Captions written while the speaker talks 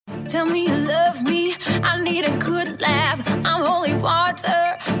Tell me you love me. I need a good laugh. I'm holy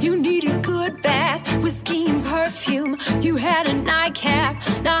water. You need a good bath. Whiskey and perfume. You had a nightcap.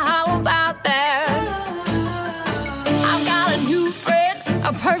 Now how about that? I've got a new friend,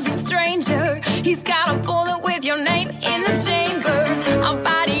 a perfect stranger. He's got a bullet with your name in the chamber. I'll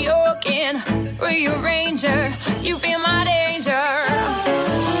body organ, rearranger. You feel my danger.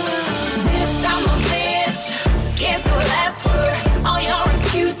 This time a bitch gets the last word. All your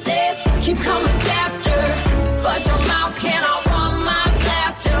excuses keep coming faster, but your mouth cannot run my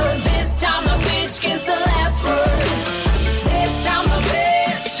blaster. This time the bitch gets the last word. This time the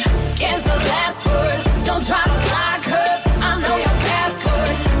bitch gets the last word. Don't try to lie, cause I know your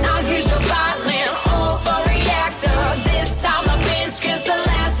passwords. Now here's your violent overreactor. This time the bitch gets the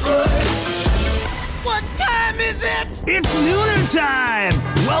last word. What time is it? It's Nooner time!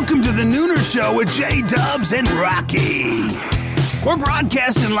 Welcome to the Nooner Show with J-Dubs and Rocky. We're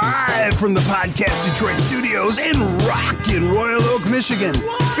broadcasting live from the Podcast Detroit studios in rockin' Royal Oak, Michigan.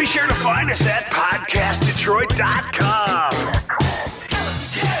 Be sure to find us at podcastdetroit.com.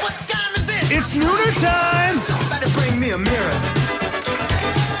 What time is it? It's Nooner time! Somebody bring me a mirror.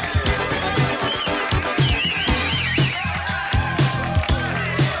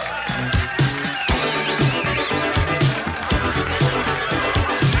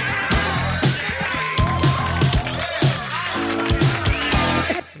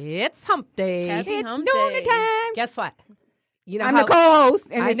 It's hump day. Happy It's hump Nooner day. time. Guess what? You know I'm how the co-host,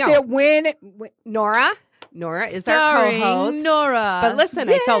 and I it's know. still when Nora is our starring co-host. Nora. But listen,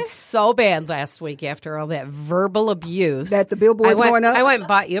 I felt so bad last week after all that verbal abuse. That the billboard's going up? I went and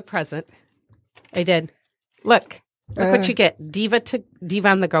bought you a present. I did. Look what you get. Diva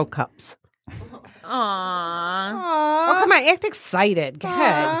on the Go cups. Aww. Oh, come on, act excited. Go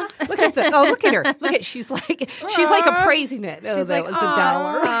ahead. Look at the. Oh, look at her. Look at she's like appraising it. Oh, She's that like,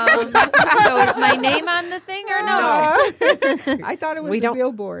 was $1. So is my name on the thing or no? I thought it was We a don't-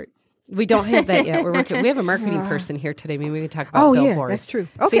 billboard. We don't have that yet. We're working. We have a marketing person here today. Maybe we can talk about Oh, yeah, billboards. that's true.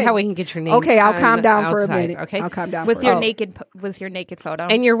 See Okay. how we can get your name. Okay, I'll on calm the down for a outside, minute. Okay, I'll calm down with for your a minute. naked photo.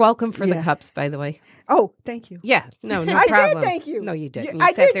 and you're welcome for the Yeah. cups, by the way. Oh, thank you. Yeah, no I problem. said thank you. No, you didn't. I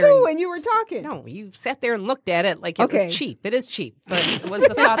You sat did there too, and- and you were talking. No, you sat there and looked at it like it Okay. was cheap. It is cheap, but it was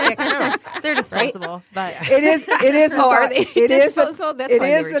the thought that counts. They're disposable, but It is. It is. Oh, are thought- they It is. disposable? That's It why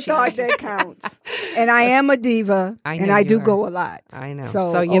they is were the cheap. thought that counts. And I am a diva, I know and I you do are. go a lot. I know.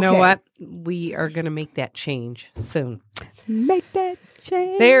 So, So, you know okay. what? We are going to make that change soon. Make that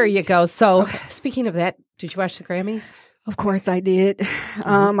change. There you go. So, speaking of that, did you watch the Grammys? Of course I did.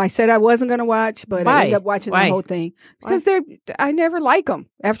 I said I wasn't going to watch, but Why? I ended up watching Why? the whole thing because I never like them.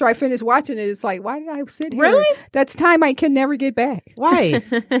 After I finished watching it, it's like, why did I sit here? Really? That's time I can never get back. Why?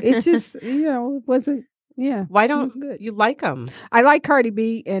 It just, it wasn't. Yeah. Why it don't was good. you like them? I like Cardi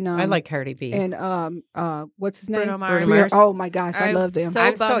B and I like Cardi B. and what's his name? Bruno Mars. Bruno Mars. Oh my gosh, I I'm love them. so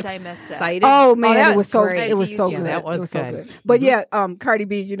I'm bummed so I missed it. excited. Oh man, that it was so great. it was so Yeah, good. that was it was so good. good. But yeah, Cardi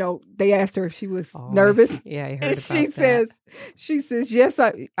B, they asked her if she was nervous. Yeah, I heard And about she that. says, yes,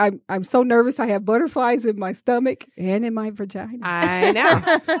 I'm so nervous. I have butterflies in my stomach and in my vagina. I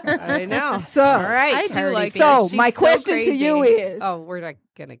know. So, All right, I do Cardi like B. it. so She's my so question to crazy. you is, Oh, we're not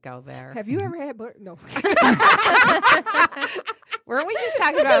gonna go there. have you ever had no? Weren't we just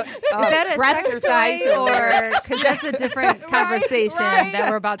talking about Is that a breast sex thighs? toy or because that's a different conversation right. that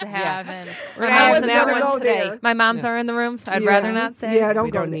we're about to have? And We're my not mom's having in that the one room today. today. My mom's are in the room, so I'd rather not say. Yeah, don't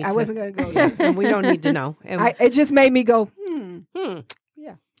We go don't there. need I to. wasn't going to go there. And we don't need to know. And, It just made me go, Yeah,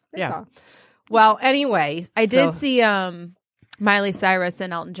 that's Yeah. all. well, anyway, I did so- see Miley Cyrus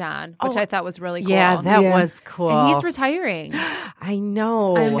and Elton John, which I thought was really cool. Yeah, that Yeah. was cool. and he's retiring. I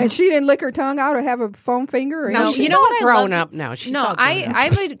know. And she didn't lick her tongue out or have a foam finger? Or no, anything? she's you know all what I grown loved- up now. She's No, all grown up.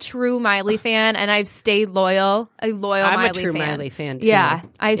 I'm a true Miley fan, and I've stayed loyal. A loyal I'm Miley a true fan. Miley fan, too. Yeah,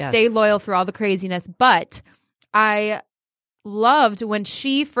 I've Yes. stayed loyal through all the craziness, but I loved when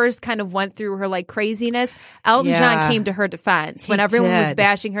she first kind of went through her like craziness. Elton Yeah. John came to her defense when He everyone was did.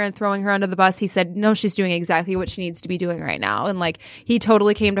 bashing her and throwing her under the bus. He said, "No, she's doing exactly what she needs to be doing right now." And like he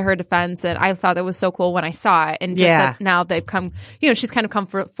totally came to her defense, and I thought that was so cool when I saw it. And just Yeah. that now they've come, she's kind of come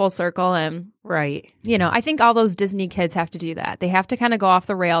full circle, and Right. I think all those Disney kids have to do that. They have to kind of go off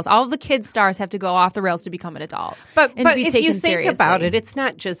the rails. All of the kid stars have to go off the rails to become an adult. But and be if taken you think seriously. about it, it's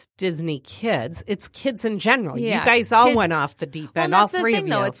not just Disney kids; it's kids in general. Yeah. You guys all Kid- went off the deep Well, end. that's all the three thing, of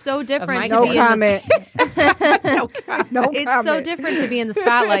though. you. It's so different to No be in the comment. no comment. No it's comment. so different to be in the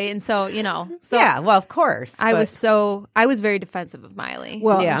spotlight, and so so yeah, well, of course. I but- was very defensive of Miley.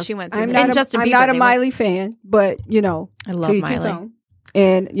 Well, when Yeah. she went through I'm it. not And a, Justin I'm Bieber, not a they Miley fan, but I love to each his Miley. own.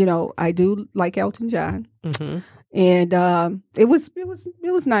 And I do like Elton John, Mhm. and it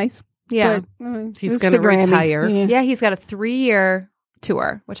was nice. Yeah. But, He's it's gonna the Grammys. retire. Yeah, he's got a 3-year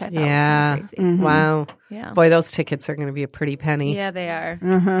tour, which I thought was kind of crazy. Mhm. Wow. Yeah. Boy, those tickets are going to be a pretty penny. Yeah, they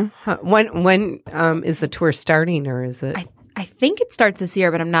are. Huh. When is the tour starting, or is it? I think it starts this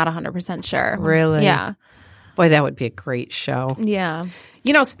year, but I'm not 100% sure. Really? Yeah. Boy, that would be a great show. Yeah.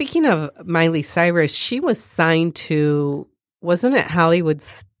 You know, speaking of Miley Cyrus, she was signed to, wasn't it Hollywood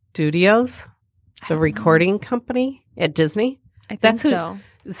Studios, the recording company at Disney? I think That's who- so.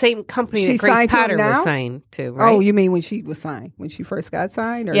 The same company She that Grace signed to Potter them was now? signed to, right? Oh, you mean when she was signed? When she first got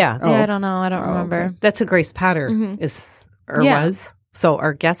signed? Or? Yeah. Oh. Yeah, I don't know. I don't remember. okay. That's who Grace Potter Mhm. is or Yeah. was. So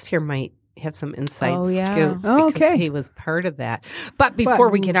our guest here might have some insights Oh, yeah. too. Oh, because okay. he was part of that. But before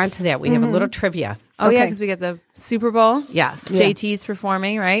we get on to that, we have a little trivia. Oh, yeah, Okay. because we get the Super Bowl. Yes. JT's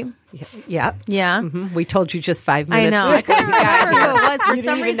performing, right? Yeah. Yeah. Mhm. We told you just 5 I minutes. know. I couldn't remember who it was. For You some didn't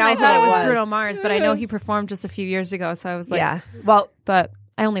even reason, know I who thought it it was was. Bruno Mars, but I know he performed just a few years ago. So I was like, Yeah. Well, but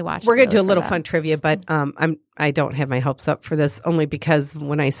I only watched we're it going to do a really little for fun that. trivia, but I don't have my hopes up for this only because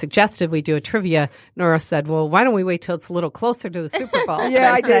when I suggested we do a trivia, Nora said, "Well, why don't we wait till it's a little closer to the Super Bowl?"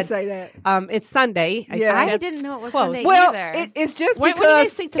 Yeah, I said, did say that. It's Sunday. Yeah. I that's didn't know it was close. Sunday Well, either. it's just When do you guys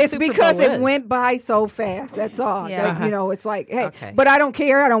because think the it's Super because Bowl it is? went by so fast. That's all. Yeah. That, it's like, hey, Okay. but I don't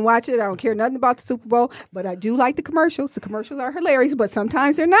care. I don't watch it. I don't care nothing about the Super Bowl. But I do like the commercials. The commercials are hilarious, but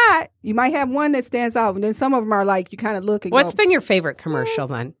sometimes they're not. You might have one that stands out, and then some of them are like you kind of look and What's go, been your favorite commercial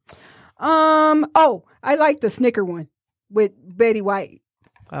then? Oh, I like the Snicker one with Betty White.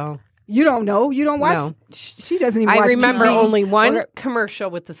 Oh, You don't know. You don't watch. No. She doesn't even I watch remember TV. only one Or- commercial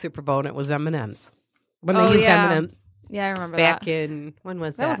with the Super Bowl, and it was M&M's. When Oh, they used yeah. M&M Yeah, I remember back that. in, when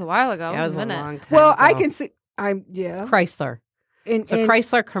was that? That was a while ago. Yeah, It was a minute. long time Well, I ago. can see. Yeah. Chrysler. And, It's a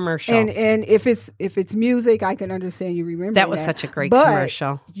Chrysler commercial. And if it's music, I can understand you remember that was such a great But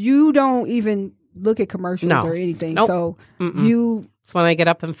commercial. You don't even look at commercials No. or anything. Nope. So Mm-mm. you It's when I get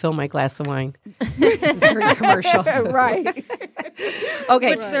up and fill my glass of wine. It's during commercials. right. Okay.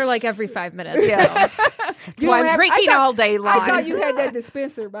 Which they're like every 5 minutes. Yeah. So. That's why I'm drinking all day long. I thought you had that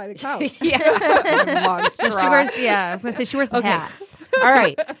dispenser by the couch. yeah. Long She straw. wears, I was going to say, she wears the Okay. hat. All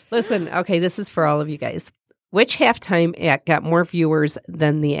right. Listen, okay, this is for all of you guys. Which halftime act got more viewers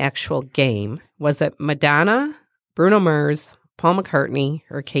than the actual game? Was it Madonna, Bruno Mars, Paul McCartney,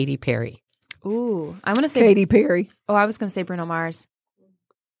 or Katy Perry? Ooh. I'm going to say, Katy Perry. I was going to say Bruno Mars.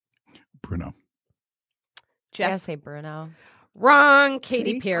 Bruno. I gotta say Bruno. Wrong,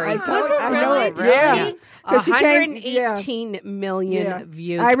 Katy See? Perry. I told- it I know really? it. Yeah. Really? 'Cause she came- 118 million Yeah.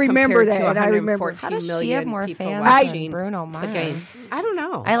 views. I remember compared that. to I remember. 114 How does she million have more people fans watching than Bruno the Mars? game. I don't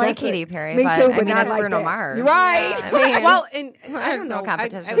know. I like That's Katy it. Perry. Me but, too, I but mean, not it's like Bruno that. Mars. Right. I mean, well, and I there's don't no know.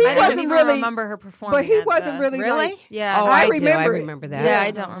 competition. I He don't wasn't even really- remember her performing. But he at wasn't the- really Really? like. Yeah. Oh, I I remember it. remember that. Yeah,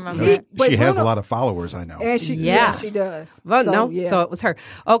 I don't remember He- it. but She has a Bruno- lot of followers, I know. And she, Yeah. she does. Well, So, no. yeah. So it was her.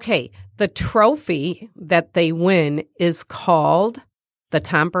 Okay. The trophy that they win is called the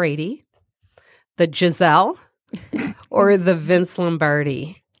Tom Brady, the Giselle, or the Vince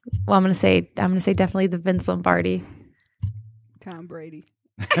Lombardi. Well, I'm going to say definitely the Vince Lombardi. Tom Brady.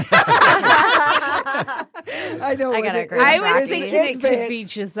 I know. I gotta it- agree it- I with was Rocky. thinking it's it could Vince. be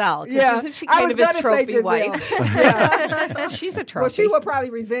Giselle. 'Cause Yeah, isn't she I kind was of his gonna say trophy Giselle. wife? Yeah. She's a Well, trophy. she will probably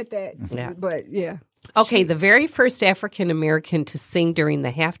resent that. Yeah. But yeah. Okay, the very first African American to sing during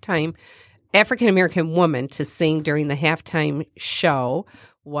the halftime, African American woman to sing during the halftime show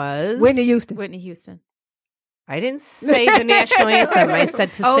was Whitney Houston. Whitney Houston. I didn't say the national anthem. I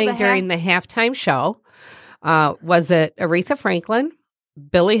said to Oh, sing the during the halftime show. Was it Aretha Franklin,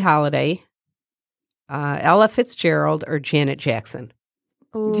 Billie Holiday, Ella Fitzgerald, or Janet Jackson?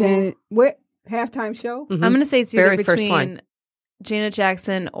 Ooh. Janet. What? Halftime show? Mhm. I'm going to say it's either Very first one. between Janet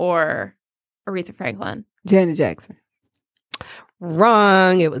Jackson or Aretha Franklin. Janet Jackson.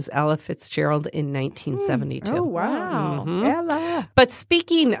 Wrong. It was Ella Fitzgerald in 1972. Oh, wow. Mhm. Ella. But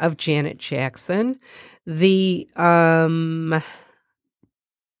speaking of Janet Jackson, the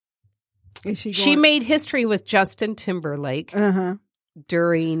Is she she going? made history with Justin Timberlake Uh-huh.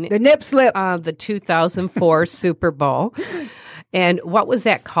 during The nip slip. the 2004 Super Bowl. And what was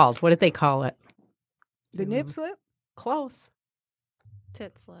that called? What did they call it? The nip slip? Close.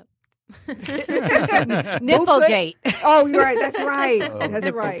 Tit slip. Nipplegate. Oh, you're right. That's right. Oh.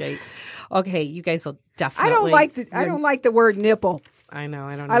 That's right. Nipplegate. Okay, you guys will definitely. I don't like the word nipple. I know.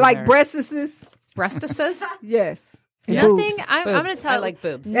 I don't. I like either. breastises. Breastises. Yes. And Nothing. boobs. I'm going to Boobs. tell I like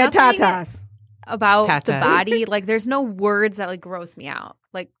boobs. And nothing tatas. about the Tata. body. Like, there's no words that like gross me out.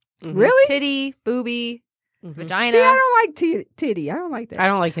 Like Mhm. Really? titty, booby, Mhm. vagina. See, I don't like titty. I don't like that. I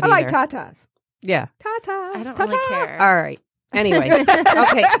don't like it I like either. tatas. Yeah. Tatas. I don't Tata. really care. All right. Anyway,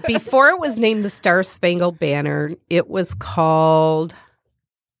 okay. Before it was named the Star Spangled Banner, it was called.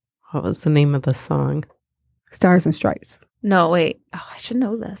 What was the name of the song? Stars and Stripes. No, wait. Oh, I should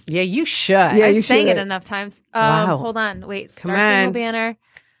know this. Yeah, you should. Yeah, I you sang should. it enough times. Wow. Hold on. Wait. Come Star Spangled on.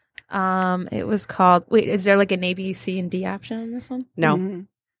 Banner. It was called. Wait, is there like an A, B, C, and D option on this one? No. Mhm.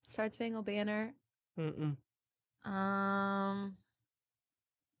 Star Spangled Banner. Mm-mm.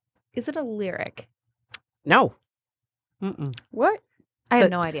 Is it a lyric? No. Mm-mm. What? I have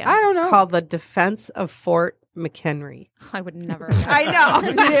no idea. I don't It's know. called The Defense of Fort McHenry. I would never. I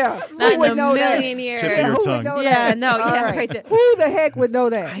know. Yeah. Not Who in would a know that? million years. Tip of Yeah, your who tongue. would know Yeah, that? no, All yeah, right. right there. Who the heck would know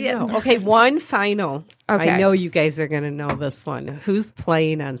that? I know. Okay, one final. Okay. I know you guys are going to know this one. Who's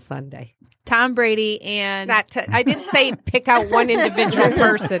playing on Sunday? Tom Brady and I didn't say pick out one individual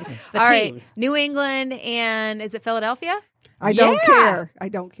person. The all right, teams. New England and is it Philadelphia? I don't Yeah. care. I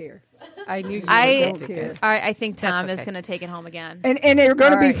don't care. I knew you I were don't going care. to. I think Tom That's is okay. going to take it home again. And they're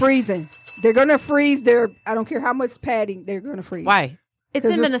going to All be right. freezing. They're going to freeze their. I don't care how much padding they're going to freeze. Why? It's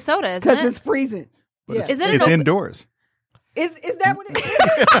 'Cause in it's- Minnesota, isn't Because it? it's freezing. Yeah. Is it an It's open- indoors. Is that what it is?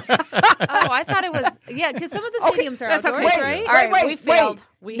 Oh, I thought it was. Yeah, because some of the stadiums are That's outdoors, okay. right? All right, Wait, we failed. wait.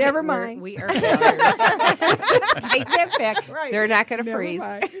 We Never we're- mind. We are failures. Take that back. Right. They're not going to Never freeze.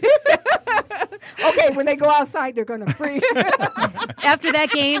 mind. Okay, when they go outside, they're going to freeze. After that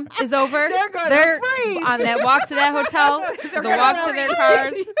game is over, They're gonna freeze. on that walk to that hotel, the walk to their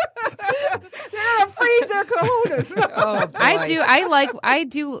cars. They're going to freeze their kahunas. Oh, boy.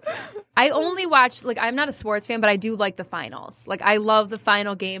 I only watch, like, I'm not a sports fan, but I do like the finals. Like, I love the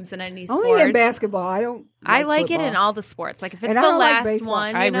final games in any sport. Only in basketball. I don't. I like it football. in all the sports. Like, if it's And I the don't like last baseball.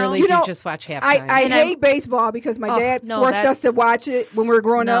 one, I you know? really You do know, just watch halftime. I And I'm- hate baseball because my dad no, forced us that's- to watch it when we were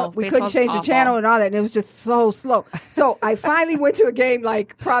growing No, up. We couldn't baseball's change the awful. channel and all that, and it was just so slow. So I finally went to a game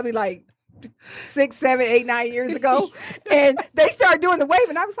probably 6, 7, 8, 9 years ago, and they started doing the wave,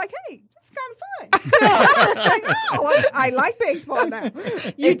 and I was like, "Hey, this is kind of fun." I was like, "Oh, I like baseball now."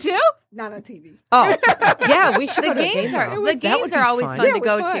 You too? Not on TV. Oh, yeah, we should The go to a games game are now. the That would games be are always fun Yeah, to it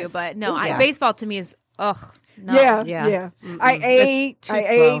go was to, fun. but no, Yeah. baseball to me is no. Yeah, Yeah. yeah. Mm-mm. I ate. It's too I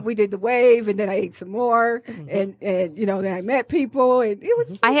slow. ate. We did the wave, and then I ate some more, and then I met people, and it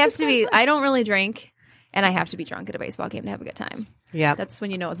was. I have to be. I don't really drink, and I have to be drunk at a baseball game to have a good time. Yeah. That's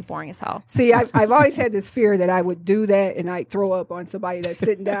when you know it's boring as hell. See, I've always had this fear that I would do that and I'd throw up on somebody that's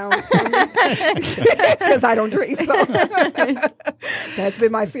sitting down because I don't drink. So that's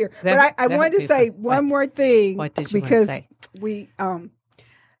been my fear. That- but I that wanted would to be say fun. one more thing What did you want to because say?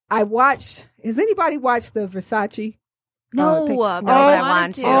 I watched. Has anybody watched the Versace? No, thing? but No, I but I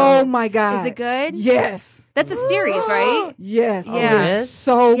want to. Oh my God! Is it good? Yes. That's a series, right? Yes, Yeah. it is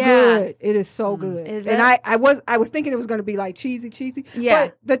so Yeah. good. It is so good. Is and it? I was thinking it was going to be like cheesy. Yeah.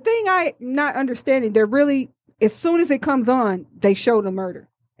 But the thing I'm not understanding, they're really as soon as it comes on, they show the murder,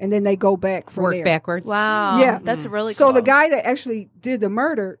 and then they go back from Work there. backwards. Wow. Yeah. That's really So cool. the guy that actually did the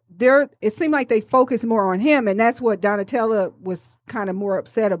murder, it seemed like they focused more on him, and that's what Donatella was kind of more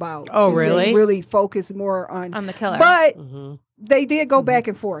upset about. Oh, is they really? really focused more on On the killer. But Mhm. they did go back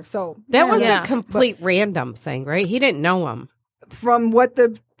and forth. So That was Yeah. a complete random thing, right? He didn't know him. from what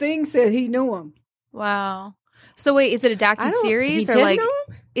the thing said, he knew him. Wow. So wait, is it a docu-series he or did like know?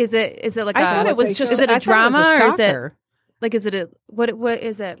 is it like I a thought it was they just. Is it a I thought it was drama or is it- stalker. like is it a what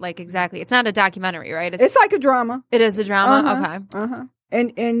is it like exactly? It's not a documentary, right? It's like a drama. it is a drama. Uh-huh. Okay. Uh-huh.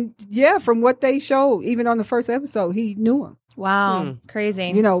 And yeah, from what they showed, even on the first episode, he knew him. Wow.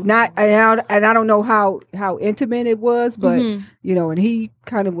 Crazy. You know, not and I don't know how intimate it was, but Mhm. and he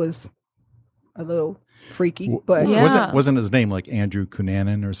kind of was a little freaky, but Yeah. Wasn't his name like Andrew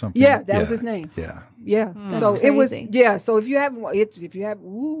Cunanan or something? yeah, that was his name. Yeah. Yeah. That's So it was crazy. So if you have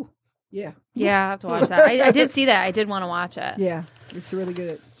ooh, yeah. Yeah, I have to watch that. I did see that. I did want to watch it. Yeah. It's really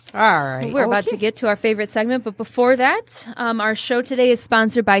good. All right. We're about to get to our favorite segment, but before that, our show today is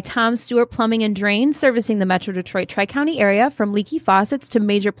sponsored by Tom Stewart Plumbing and Drain, servicing the Metro Detroit Tri-County area. From leaky faucets to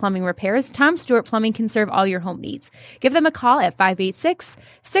major plumbing repairs, Tom Stewart Plumbing can serve all your home needs. Give them a call at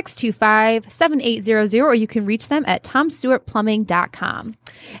 586-625-7800, or you can reach them at tomstewartplumbing.com.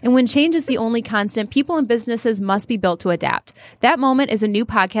 And when change is the only constant, people and businesses must be built to adapt. That Moment is a new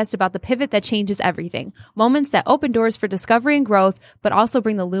podcast about the pivot that changes everything. Moments that open doors for discovery and growth, but also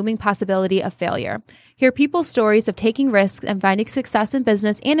bring the looming possibility of failure. Hear people's stories of taking risks and finding success in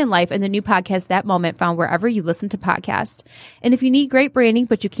business and in life in the new podcast, That Moment, found wherever you listen to podcasts. And if you need great branding,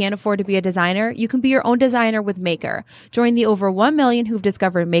 but you can't afford to be a designer, you can be your own designer with Maker. Join the over 1 million who've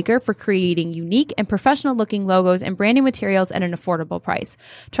discovered Maker for creating unique and professional looking logos and branding materials at an affordable price.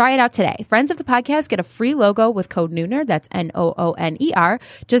 Try it out today. Friends of the podcast get a free logo with code Nooner. That's Nooner.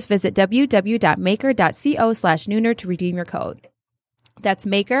 Just visit www.maker.co/Nooner to redeem your code. That's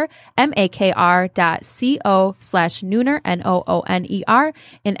Maker, makr.co/Nooner, Nooner,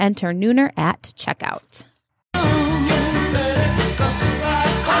 and enter Nooner at checkout.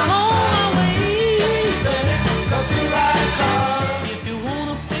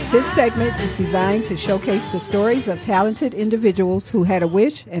 This segment is designed to showcase the stories of talented individuals who had a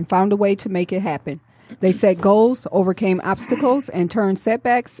wish and found a way to make it happen. They set goals, overcame obstacles, and turned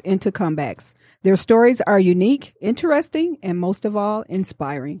setbacks into comebacks. Their stories are unique, interesting, and most of all,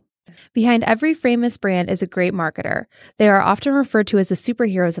 inspiring. Behind every famous brand is a great marketer. They are often referred to as the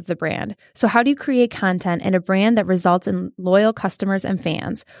superheroes of the brand. So how do you create content in a brand that results in loyal customers and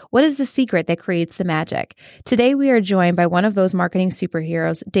fans? What is the secret that creates the magic? Today, we are joined by one of those marketing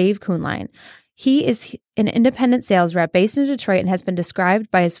superheroes, Dave Kuhnlein. He is an independent sales rep based in Detroit and has been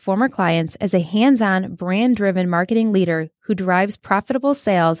described by his former clients as a hands-on, brand-driven marketing leader who drives profitable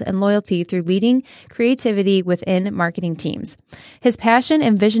sales and loyalty through leading creativity within marketing teams. His passion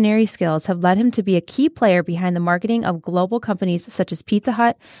and visionary skills have led him to be a key player behind the marketing of global companies such as Pizza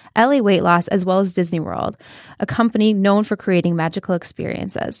Hut, LA Weight Loss, as well as Disney World, a company known for creating magical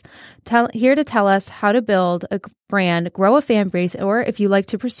experiences. Here to tell us how to build a brand, grow a fan base, or if you like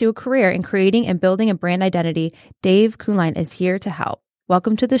to pursue a career in creating and building a brand identity, Dave Kuhnlein is here to help.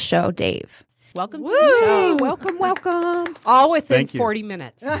 Welcome to the show, Dave. Welcome to the show. Welcome. All within Thank you. 40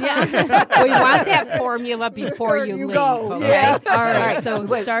 minutes. Yeah. We want that formula before you leave. go. Okay? Yeah. All right. So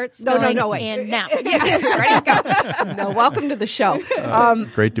start spelling wait. and now. Yeah, ready to go. No, welcome to the show.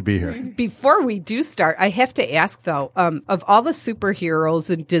 Great to be here. Before we do start, I have to ask, though, of all the superheroes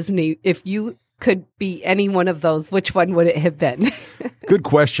in Disney, if you could be any one of those, which one would it have been? Good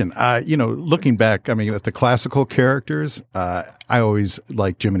question. Looking back, I mean, at the classical characters, I always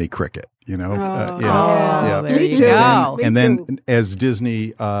liked Jiminy Cricket. There Me you too. go. Me And too. then as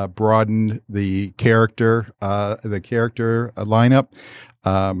Disney broadened the character lineup,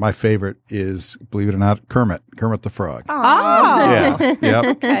 my favorite is, believe it or not, Kermit the Frog. Oh. Yeah. Yep.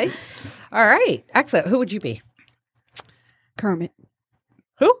 Okay. All right. Excellent. Who would you be? Kermit.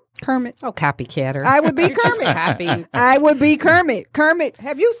 Who? Kermit. Oh, copycatter. I would be You're just Kermit. copying. I would be Kermit. Kermit.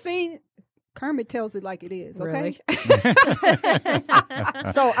 Have you seen? Kermit tells it like it is. Okay. Really?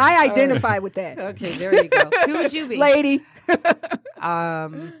 So I identify with that. Okay, there you go. Who would you be? Lady.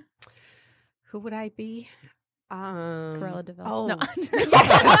 Who would I be? Cruella de Vil. Oh. No,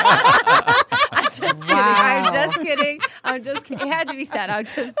 I'm just kidding. I'm just kidding. It had to be said. I'm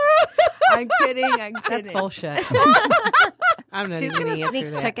kidding. That's bullshit. I'm not She's even going to answer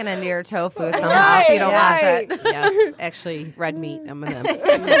sneak that. chicken into your tofu somehow if you don't watch it. Yes, actually, red meat. I'm gonna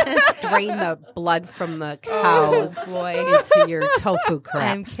drain the blood from the cows into your tofu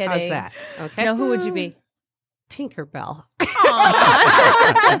crap. I'm kidding. How's that? Okay. No, who would you be? Tinkerbell.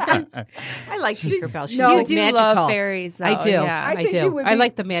 I like Tinkerbell. She's No. You do magical. love fairies, though. I do. Yeah. I think do. you would I be-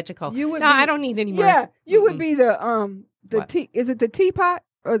 like the magical. you would no, be- I don't need any more. Yeah, you would be the is it the teapot?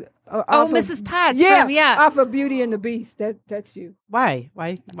 Or Oh, off of- Mrs. Potts. Yeah, Yeah. off of Beauty and the Beast. That's you. Why?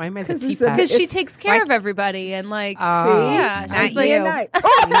 Why am I the 'Cause it's teapot? Because she It's- takes care of everybody and like, See, yeah, not she's like, you. Night.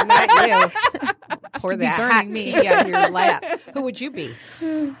 Not you. Pour Should be that hot burning me. tea on your lap. Who would you be?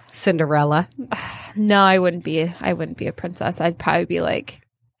 Cinderella. no, I wouldn't be a princess. I'd probably be like,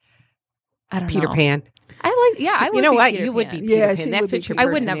 I don't Peter know. Pan. I would You know be what? Peter You would Pan. be Peter Yeah, Pan. she That would be fits your I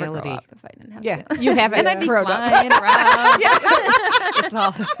would never personality. grow up if I didn't have Yeah, to. you haven't And I'd be grown up. flying around. It's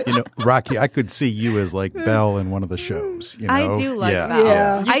all. Rocky, I could see you as like Belle in one of the shows. I do like yeah. Belle.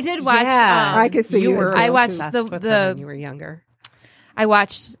 Yeah. I did watch. Yeah. I could see You you were. as I Belle, watched obsessed the- with the- her when you were younger. I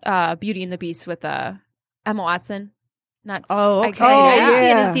watched Beauty and the Beast with Emma Watson. Not Oh, I okay. didn't see it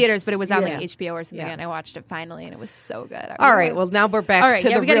Yeah. in theaters, but it was on Yeah. like HBO or something, Yeah. and I watched it finally, and it was so good. I was All right. like- Well, now we're back All right, to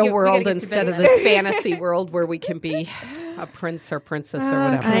yeah, the we gotta real get- we gotta world get to instead of business. this fantasy world where we can be a prince or princess or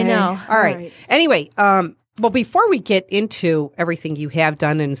whatever. I know. All right. Anyway, well, before we get into everything you have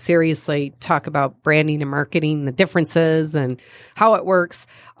done and seriously talk about branding and marketing, the differences and how it works,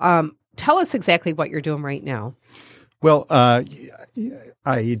 tell us exactly what you're doing right now. Well,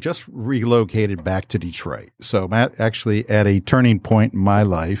 I just relocated back to Detroit. So I'm actually at a turning point in my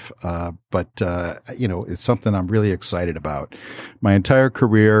life. But it's something I'm really excited about. My entire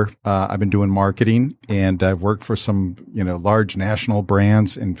career, I've been doing marketing, and I've worked for some, large national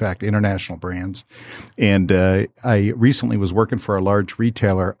brands, in fact, international brands. And I recently was working for a large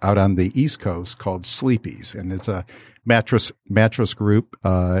retailer out on the East Coast called Sleepy's, and it's a mattress group,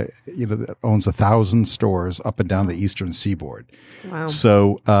 that owns 1,000 stores up and down the Eastern Seaboard. Wow.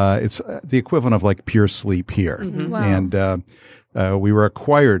 So it's the equivalent of like Pure Sleep here. Mm-hmm. Wow. And we were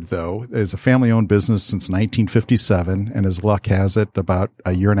acquired, though, as a family-owned business since 1957, and as luck has it, about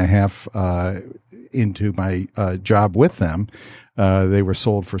a year and a half into my job with them, they were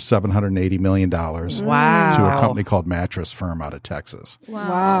sold for $780 million Wow. to a company called Mattress Firm out of Texas.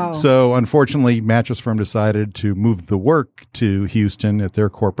 Wow. So unfortunately, Mattress Firm decided to move the work to Houston at their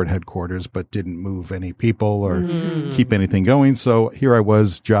corporate headquarters, but didn't move any people or keep anything going. So here I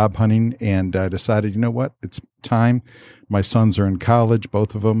was job hunting, and I decided, you know what, it's time. My sons are in college,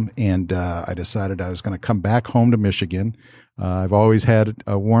 both of them, and I decided I was going to come back home to Michigan. I've always had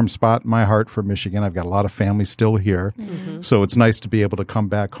a warm spot in my heart for Michigan. I've got a lot of family still here. Mm-hmm. So it's nice to be able to come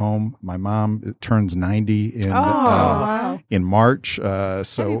back home. My mom turns 90 in March.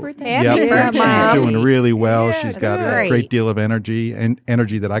 Happy birthday. Happy birthday. She's doing really well. Yeah, She's got great. a great deal of energy, and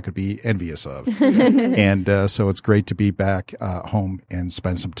energy that I could be envious of. And so it's great to be back home and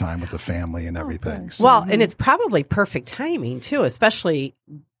spend some time with the family and everything. So, Well, and it's probably perfect timing, too, especially,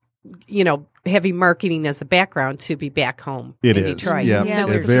 having marketing as a background to be back home it in is. Detroit. Yeah, Yeah, it's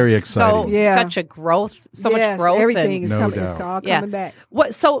we're very exciting. Such a growth, so much growth. Everything and, is No coming, doubt. it's all Yeah. coming back.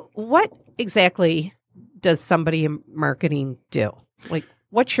 What exactly does somebody in marketing do? Like,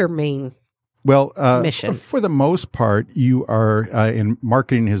 what's your main Well, mission? for the most part, you are in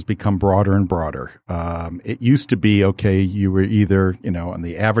marketing has become broader and broader. It used to be, you were either, on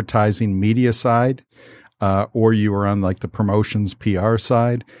the advertising media side, or you were on like the promotions PR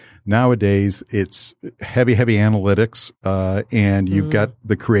side. Nowadays, it's heavy analytics, and you've got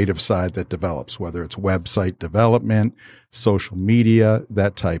the creative side that develops, whether it's website development, social media,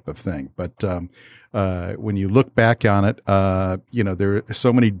 that type of thing. But when you look back on it, there are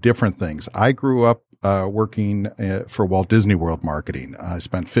so many different things. I grew up working for Walt Disney World marketing. I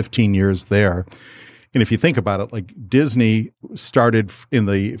spent 15 years there. And if you think about it, like Disney started in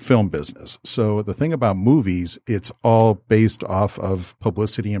the film business. So the thing about movies, it's all based off of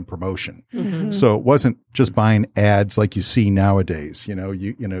publicity and promotion. Mm-hmm. So it wasn't just buying ads like you see nowadays,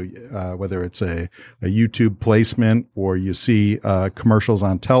 whether it's a YouTube placement or you see commercials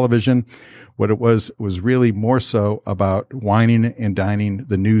on television. What it was really more so about wining and dining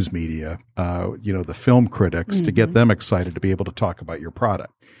the news media, the film critics to get them excited to be able to talk about your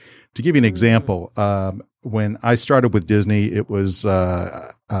product. To give you an example, when I started with Disney, it was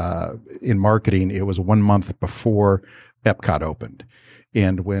in marketing, it was 1 month before Epcot opened.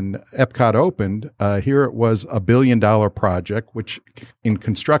 And when Epcot opened, here it was $1 billion project, which in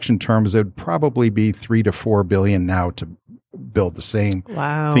construction terms, it would probably be $3 to $4 billion now to build the same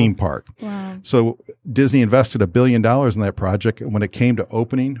theme park. Wow. So Disney invested $1 billion in that project. And when it came to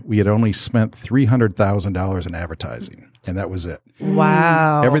opening, we had only spent $300,000 in advertising. And that was it.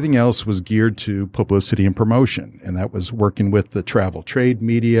 Wow. Everything else was geared to publicity and promotion. And that was working with the travel trade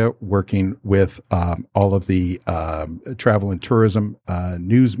media, working with all of the travel and tourism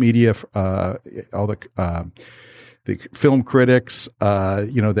news media, all the film critics,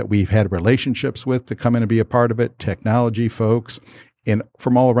 that we've had relationships with to come in and be a part of it, technology folks, and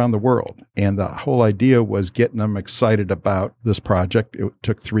from all around the world. And the whole idea was getting them excited about this project. It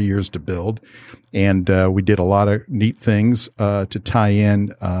took 3 years to build. And we did a lot of neat things to tie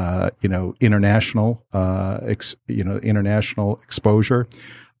in, international, international exposure.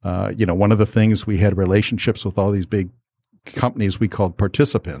 One of the things, we had relationships with all these big companies we called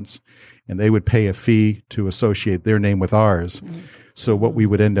participants, and they would pay a fee to associate their name with ours. Mm-hmm. So what we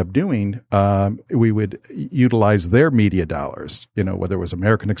would end up doing, we would utilize their media dollars, whether it was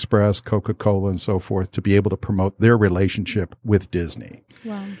American Express, Coca-Cola, and so forth, to be able to promote their relationship with Disney.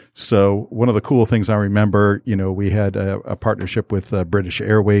 Wow. So one of the cool things I remember, we had a partnership with British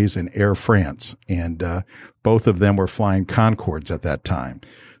Airways and Air France, and both of them were flying Concordes at that time.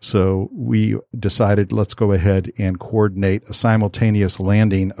 So we decided, let's go ahead and coordinate a simultaneous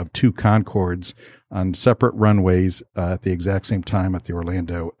landing of 2 Concordes on separate runways at the exact same time at the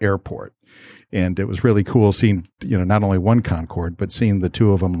Orlando airport. And it was really cool seeing, not only one Concorde, but seeing the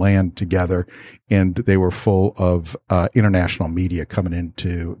two of them land together. And they were full of international media coming in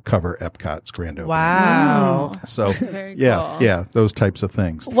to cover Epcot's grand opening. Wow. So, Very yeah, cool. yeah, those types of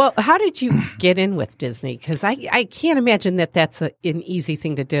things. Well, how did you get in with Disney? Because I can't imagine that that's an easy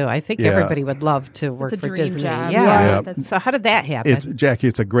thing to do. I think Yeah. everybody would love to work a for dream Disney. job. Yeah. Yeah. So how did that happen? Jackie,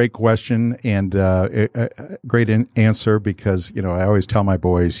 it's a great question and a great answer because, I always tell my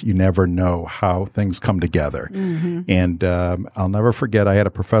boys, you never know how things come together. And I'll never forget, I had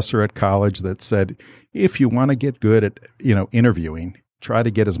a professor at college that said, if you want to get good at, interviewing, try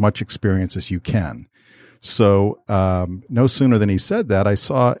to get as much experience as you can. So no sooner than he said that, I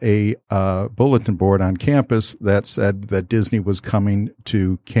saw a bulletin board on campus that said that Disney was coming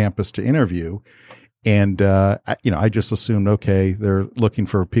to campus to interview. And, I just assumed, okay, they're looking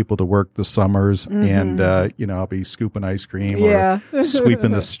for people to work the summers and, I'll be scooping ice cream or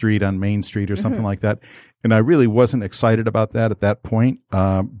sweeping the street on Main Street or something like that. And I really wasn't excited about that at that point.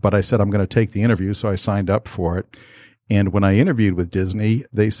 But I said, I'm going to take the interview. So I signed up for it. And when I interviewed with Disney,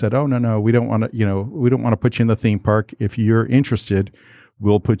 they said, oh, no, we don't want to, we don't want to put you in the theme park. If you're interested,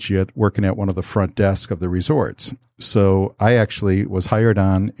 we'll put you working at one of the front desk of the resorts. So I actually was hired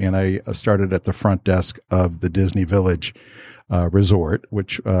on and I started at the front desk of the Disney Village resort,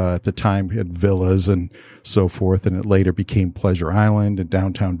 which at the time had villas and so forth. And it later became Pleasure Island and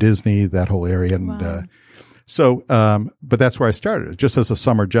Downtown Disney, that whole area. And but that's where I started, just as a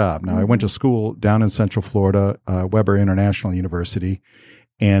summer job. Now, I went to school down in Central Florida, Weber International University.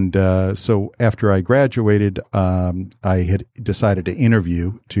 And so after I graduated, I had decided to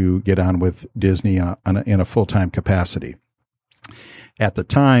interview to get on with Disney in a full-time capacity. At the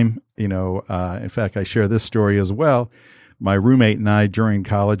time, in fact, I share this story as well. My roommate and I, during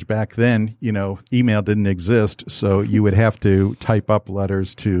college back then, email didn't exist. So you would have to type up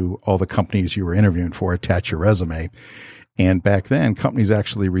letters to all the companies you were interviewing for, attach your resume. And back then, companies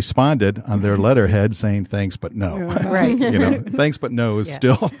actually responded on their letterhead saying thanks, but no. Right. Thanks, but no is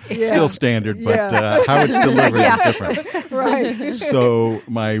still standard, but how it's delivered is different. Right. So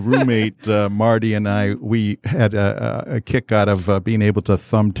my roommate, Marty, and I, we had a kick out of being able to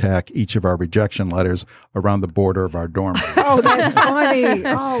thumbtack each of our rejection letters around the border of our dorm room. Oh, that's funny.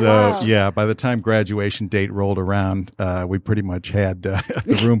 Oh, So, wow. by the time graduation date rolled around, we pretty much had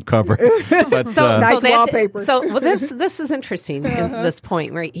the room covered. But Nice wallpaper. So this is interesting at this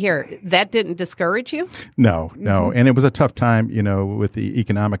point right here. That didn't discourage you? No. And it was a tough time, with the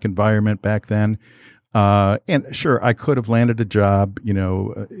economic environment back then. And sure, I could have landed a job,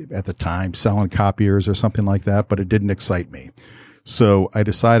 at the time selling copiers or something like that, but it didn't excite me. So I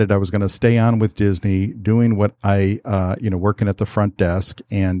decided I was going to stay on with Disney doing what I, working at the front desk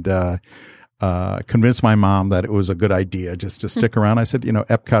and, convinced my mom that it was a good idea just to stick around. I said,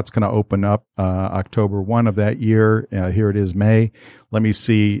 Epcot's going to open up October 1 of that year. Here it is, May. Let me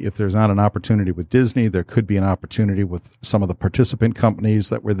see if there's not an opportunity with Disney. There could be an opportunity with some of the participant companies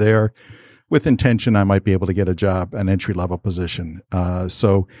that were there. With intention, I might be able to get a job, an entry-level position.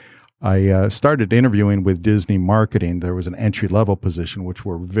 So I started interviewing with Disney Marketing. There was an entry-level position, which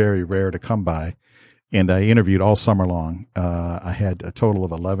were very rare to come by. And I interviewed all summer long. I had a total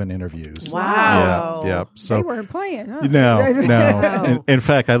of 11 interviews. Wow. Yeah. So They weren't playing, huh? No. In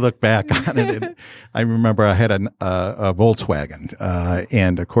fact, I look back on it. And I remember I had a Volkswagen,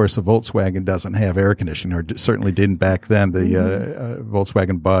 and of course, the Volkswagen doesn't have air conditioning, or certainly didn't back then. The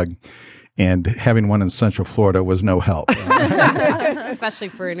Volkswagen Bug, and having one in Central Florida was no help. Especially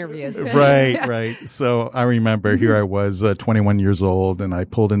for interviews. Right. So I remember here I was 21 years old, and I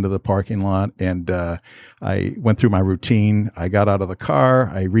pulled into the parking lot, and I went through my routine. I got out of the car.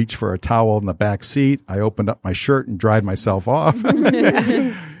 I reached for a towel in the back seat. I opened up my shirt and dried myself off.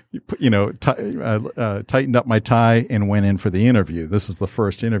 Tightened up my tie and went in for the interview. This is the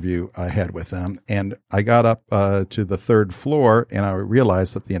first interview I had with them. And I got up to the third floor, and I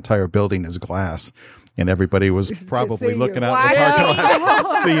realized that the entire building is glass. And everybody was probably looking out in the parking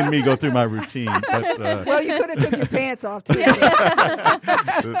lot, seeing me go through my routine. But, Well, you could have took your pants off, too.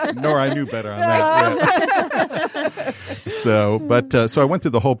 nor I knew better on that. Yeah. So I went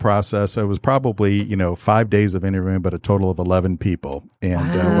through the whole process. It was probably, 5 days of interviewing, but a total of 11 people. And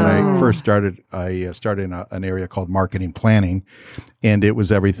when I first started, I started in an area called marketing planning. And it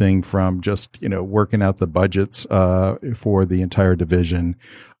was everything from just, working out the budgets for the entire division,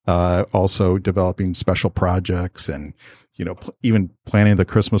 also developing special projects and, even planning the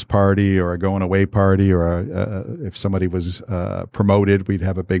Christmas party or a going away party, or if somebody was promoted, we'd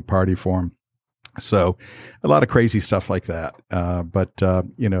have a big party for them. So a lot of crazy stuff like that. But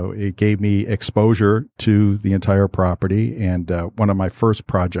it gave me exposure to the entire property. And one of my first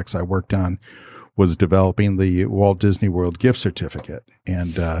projects I worked on was developing the Walt Disney World gift certificate.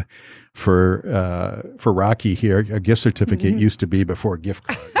 And for Rocky here, a gift certificate used to be before a gift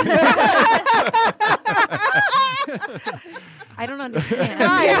card. I don't understand.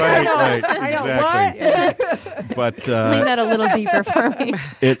 Right. I know. Exactly. What? But Explain that a little deeper for me.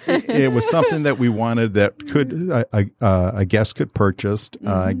 it was something that we wanted that could a guest could purchase,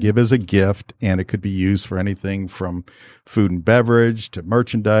 give as a gift, and it could be used for anything from food and beverage to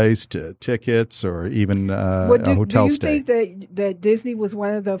merchandise to tickets or even a hotel stay. Do you think that Disney was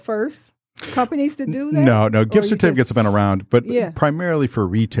one of the first companies to do that? No. Gift certificates have been around, but Yeah. primarily for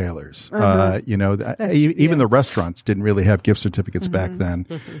retailers. Uh-huh. Even the restaurants didn't really have gift certificates back then,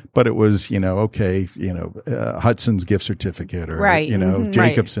 but it was, Hudson's gift certificate or, Right.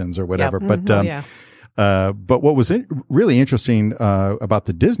 Jacobson's or whatever. Yep. But, but what was really interesting about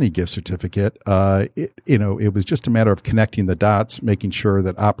the Disney gift certificate, it was just a matter of connecting the dots, making sure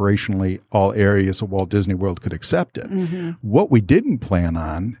that operationally all areas of Walt Disney World could accept it. What we didn't plan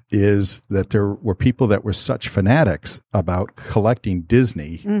on is that there were people that were such fanatics about collecting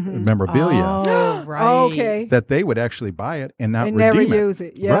Disney memorabilia Oh, right. Okay. that they would actually buy it and not And redeem never it. use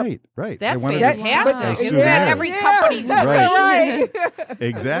it. Yep. Right. That's They wanted fantastic. as Isn't souvenirs. that every company's Right. Right.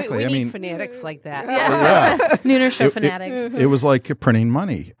 Exactly. We need fanatics like that. Yeah. Nooner Show fanatics. It was like printing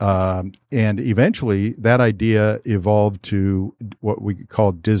money. And eventually that idea evolved to what we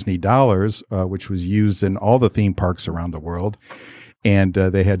called Disney dollars, which was used in all the theme parks around the world. And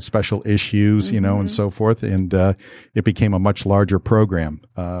they had special issues, and so forth. And it became a much larger program.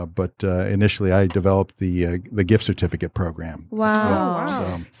 But initially I developed the gift certificate program. Wow.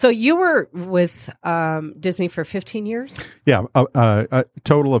 So, So you were with Disney for 15 years? yeah, a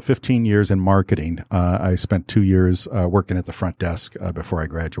total of 15 years in marketing. I spent 2 years working at the front desk before I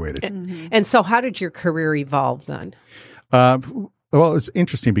graduated. And so how did your career evolve then? Well, it's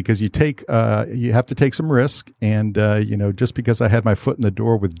interesting because you have to take some risk, and just because I had my foot in the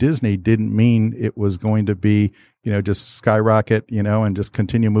door with Disney didn't mean it was going to be just skyrocket, and just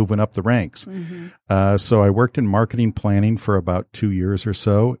continue moving up the ranks. So I worked in marketing planning for about 2 years or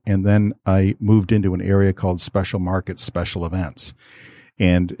so, and then I moved into an area called special markets, special events.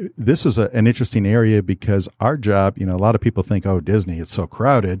 And this is an interesting area because our job, a lot of people think, oh, Disney, it's so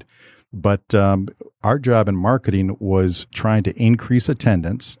crowded. But our job in marketing was trying to increase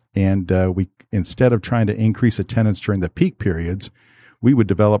attendance, and we instead of trying to increase attendance during the peak periods, we would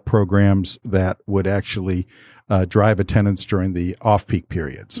develop programs that would actually drive attendance during the off-peak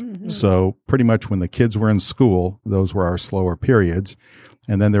periods. So pretty much when the kids were in school, those were our slower periods.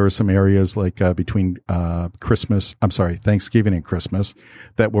 And then there were some areas like between Thanksgiving and Christmas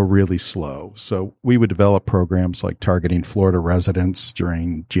that were really slow. So we would develop programs like targeting Florida residents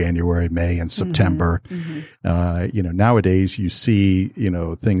during January, May, and September. Nowadays you see,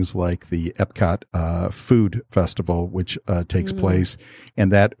 things like the Epcot Food Festival, which takes place.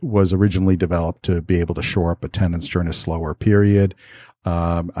 And that was originally developed to be able to shore up attendance during a slower period.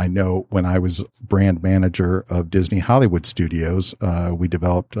 I know when I was brand manager of Disney Hollywood Studios, we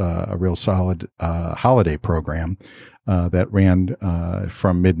developed a real solid holiday program that ran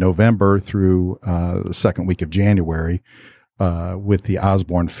from mid-November through the second week of January with the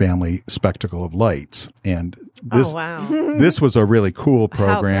Osborne Family Spectacle of Lights. And this, this was a really cool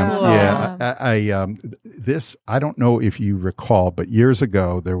program. How cool. Yeah. I don't know if you recall, but years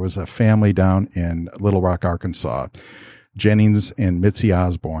ago, there was a family down in Little Rock, Arkansas, Jennings and Mitzi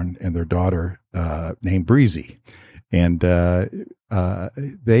Osborne and their daughter, named Breezy. And,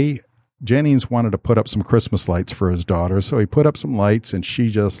 Jennings wanted to put up some Christmas lights for his daughter. So he put up some lights and she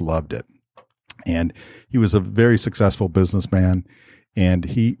just loved it. And he was a very successful businessman.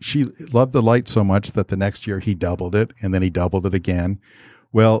 And she loved the light so much that the next year he doubled it, and then he doubled it again.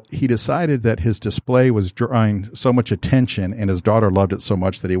 Well, he decided that his display was drawing so much attention and his daughter loved it so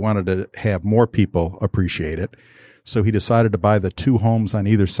much that he wanted to have more people appreciate it. So he decided to buy the two homes on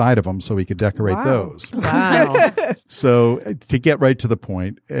either side of them so he could decorate those. Wow. So to get right to the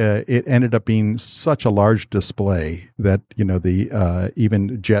point, it ended up being such a large display that,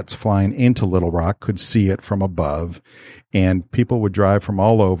 even jets flying into Little Rock could see it from above, and people would drive from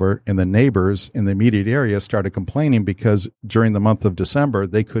all over, and the neighbors in the immediate area started complaining because during the month of December,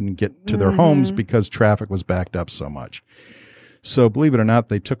 they couldn't get to their homes because traffic was backed up so much. So believe it or not,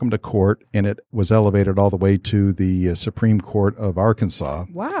 they took him to court, and it was elevated all the way to the Supreme Court of Arkansas.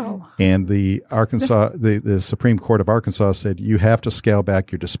 Wow. And the Supreme Court of Arkansas said, you have to scale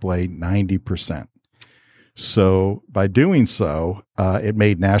back your display 90%. So by doing so, it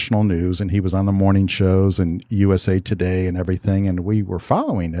made national news, and he was on the morning shows and USA Today and everything, and we were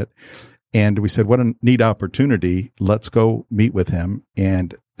following it. And we said, what a neat opportunity. Let's go meet with him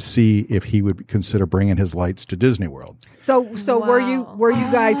and see if he would consider bringing his lights to Disney World. So were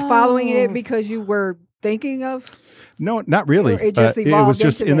you guys following it because you were thinking of? No, not really. It just it evolved was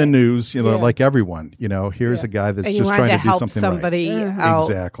just into in the that. news, Yeah. like everyone. Here's a guy that's And you just wanted trying to to do help something somebody right. out.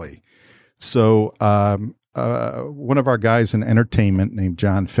 Exactly. So one of our guys in entertainment named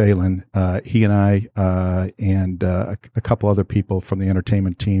John Phelan, he and I and a couple other people from the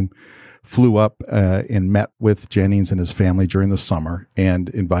entertainment team flew up and met with Jennings and his family during the summer and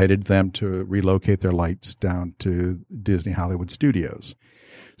invited them to relocate their lights down to Disney Hollywood Studios.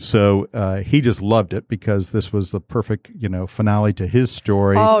 So he just loved it because this was the perfect, finale to his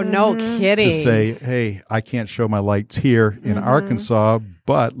story. Oh, no kidding. To say, hey, I can't show my lights here in Arkansas,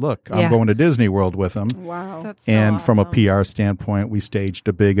 but look, I'm going to Disney World with them. Wow. That's so And from a awesome. PR standpoint, we staged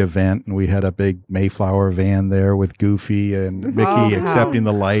a big event, and we had a big Mayflower van there with Goofy and Mickey accepting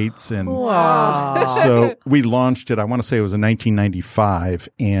the lights. And so we launched it, I want to say it was in 1995.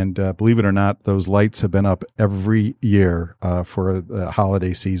 And believe it or not, those lights have been up every year for the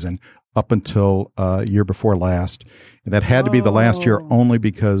holiday season up until year before last. And that had to be the last year only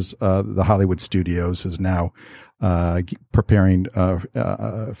because the Hollywood Studios is now preparing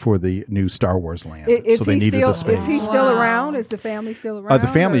for the new Star Wars land. So they needed the space. Is he still around? Is the family still around? The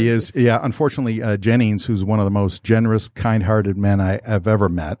family is, unfortunately, Jennings, who's one of the most generous, kind-hearted men I've ever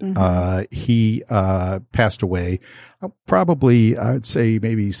met, he passed away probably, I'd say,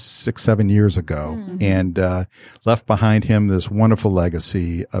 maybe 6-7 years ago, and left behind him this wonderful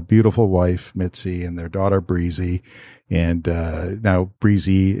legacy, a beautiful wife, Mitzi, and their daughter, Breezy. And now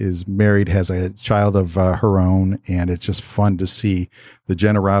Breezy is married, has a child of her own, and it's just fun to see the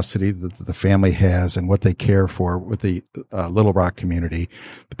generosity that the family has and what they care for with the Little Rock community.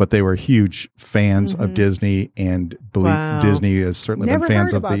 But they were huge fans of Disney, and Disney has certainly Never been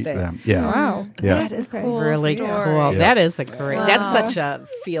fans heard of about that. them. Yeah, Wow. yeah. That is Okay. really Cool cool. story. That is a great. That's such a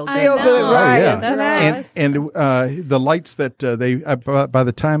feel good. Feel good, right? yeah. That's nice. And the lights that they by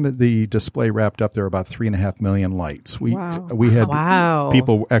the time that the display wrapped up, there were about 3.5 million lights. We had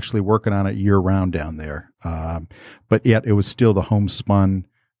people actually working on it year round down there, but yet it was still the homespun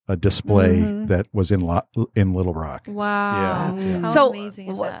display that was in Little Rock. Wow. Yeah. How So amazing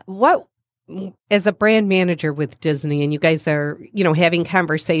is that? what as a brand manager with Disney, and you guys are, having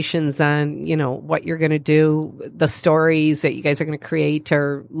conversations on, what you're going to do, the stories that you guys are going to create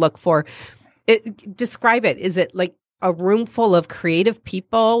or look for. Describe it. Is it like a room full of creative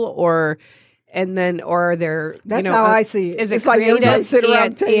people, or are there? That's how I see it. Is it It's like creative everybody sit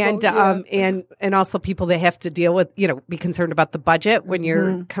around the table, and also people that have to deal with, be concerned about the budget when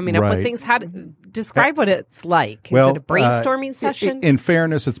you're coming up with Right. things? How describe what it's like? Is it a brainstorming session? In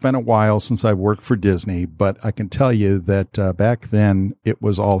fairness, it's been a while since I've worked for Disney, but I can tell you that back then it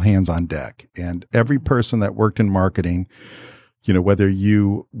was all hands on deck, and every person that worked in marketing, whether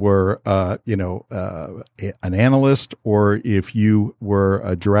you were, an analyst or if you were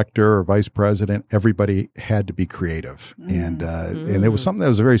a director or vice president, everybody had to be creative. And it was something that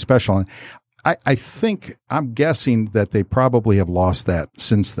was very special. And I'm guessing that they probably have lost that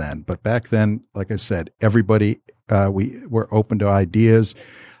since then. But back then, like I said, everybody, we were open to ideas.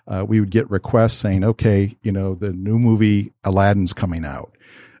 We would get requests saying, okay, the new movie Aladdin's coming out.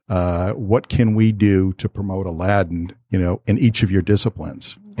 What can we do to promote Aladdin, in each of your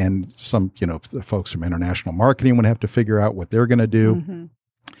disciplines? And some, the folks from international marketing would have to figure out what they're going to do.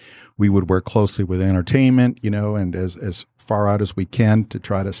 We would work closely with entertainment, and as far out as we can to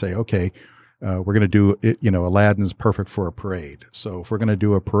try to say, okay, we're going to do it, Aladdin's perfect for a parade. So if we're going to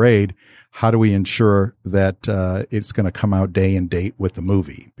do a parade, how do we ensure that it's going to come out day and date with the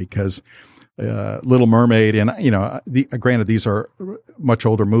movie? Because Little Mermaid, and granted, these are much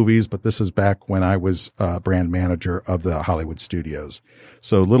older movies, but this is back when I was brand manager of the Hollywood Studios.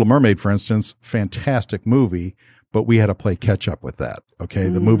 So Little Mermaid, for instance, fantastic movie, but we had to play catch up with that. Okay,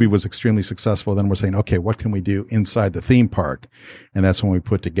 the movie was extremely successful. Then we're saying, okay, what can we do inside the theme park? And that's when we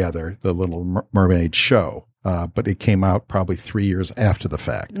put together the Little Mermaid show. But it came out probably 3 years after the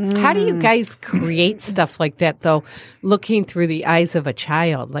fact. How do you guys create stuff like that, though, looking through the eyes of a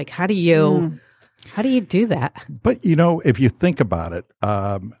child? Like, how do you do that? But, if you think about it,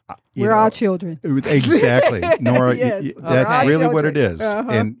 We're all children. Exactly. Nora, Yes. that's really what it children. is.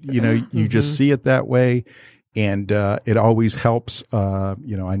 And, you just see it that way. And it always helps. I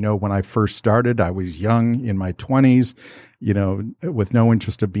know when I first started, I was young in my 20s, with no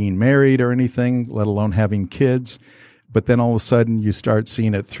interest of being married or anything, let alone having kids. but then all of a sudden you start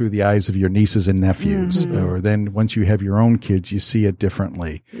seeing it through the eyes of your nieces and nephews, or then once you have your own kids, you see it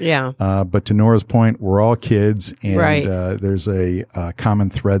differently. Yeah. But to Nora's point, we're all kids, and Right. There's a common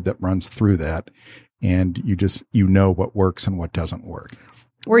thread that runs through that, and you know what works and what doesn't work.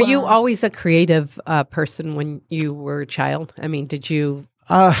 Were you always a creative person when you were a child? I mean, did you?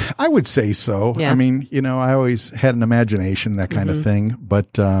 I would say so. Yeah. I mean, I always had an imagination, that kind of thing.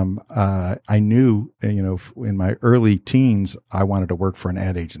 But I knew, in my early teens, I wanted to work for an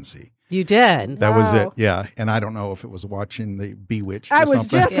ad agency. You did. That was it. Wow. Yeah. And I don't know if it was watching the Bewitched or I was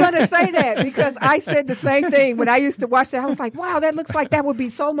something. just going to say that because I said the same thing when I used to watch that. I was like, wow, that looks like that would be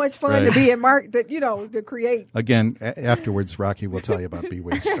so much fun Right. to be in to create. Again, afterwards, Rocky will tell you about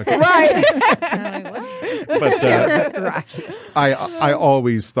Bewitched. Okay. Right. But I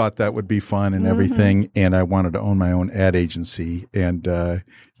always thought that would be fun and everything, and I wanted to own my own ad agency. And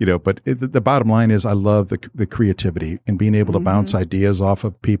but the bottom line is, I love the creativity and being able to bounce ideas off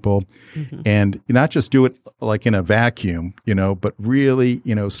of people, and not just do it like in a vacuum, but really,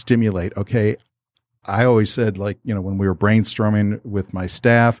 stimulate. Okay, I always said, like, when we were brainstorming with my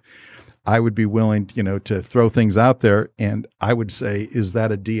staff, I would be willing, to throw things out there, and I would say, "Is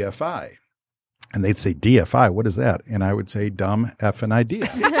that a DFI?" And they'd say, "DFI, what is that?" And I would say, "Dumb effing idea."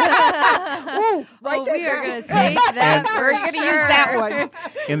 Write that we are down. going to take that. We're going to use that one.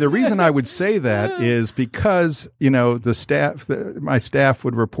 And the reason I would say that is because, the staff, my staff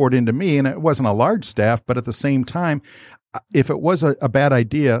would report into me, and it wasn't a large staff, but at the same time, if it was a bad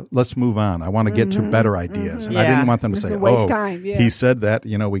idea, let's move on. I want to get to better ideas. And I didn't want them to This say, is a waste time. Yeah. he said that,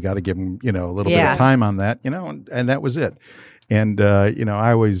 we got to give him, a little bit of time on that, and that was it. And,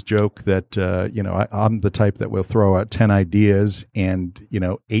 I always joke that, I'm the type that will throw out 10 ideas and,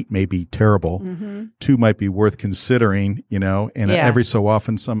 8 may be terrible. 2 might be worth considering, and every so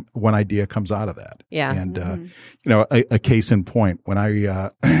often one idea comes out of that. Yeah. And, a case in point, when I,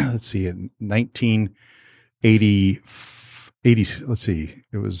 let's see, in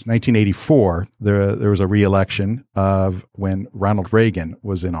 1984, there was a re-election of when Ronald Reagan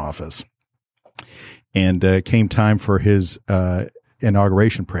was in office. And it came time for his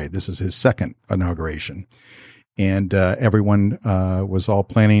inauguration parade. This is his second inauguration. And everyone was all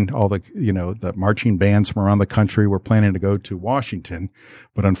planning, all the marching bands from around the country were planning to go to Washington.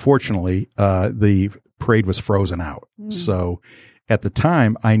 But unfortunately, the parade was frozen out. So at the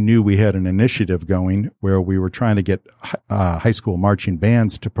time, I knew we had an initiative going where we were trying to get high school marching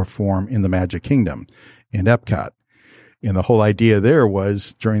bands to perform in the Magic Kingdom in Epcot. And the whole idea there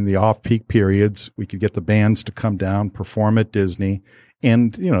was during the off-peak periods, we could get the bands to come down, perform at Disney,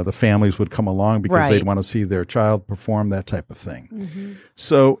 and, the families would come along because they'd want to see their child perform, that type of thing.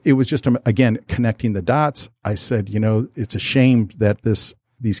 So it was just, again, connecting the dots. I said, it's a shame that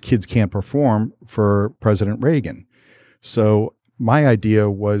these kids can't perform for President Reagan. So my idea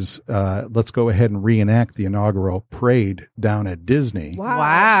was, let's go ahead and reenact the inaugural parade down at Disney.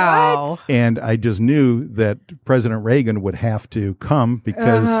 Wow. And I just knew that President Reagan would have to come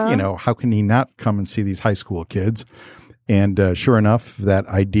because, how can he not come and see these high school kids? And sure enough, that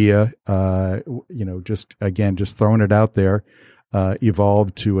idea, just throwing it out there,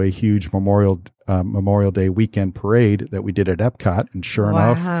 evolved to a huge Memorial Day weekend parade that we did at Epcot. And sure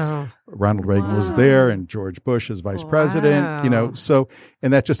enough, Ronald Reagan was there and George Bush as vice president,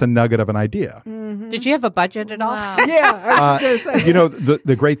 and that's just a nugget of an idea. Did you have a budget at all? Yeah. I was gonna say.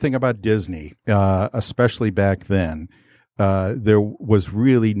 The great thing about Disney, especially back then, there was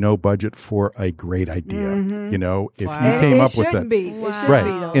really no budget for a great idea. If you came up with that, It shouldn't right, be,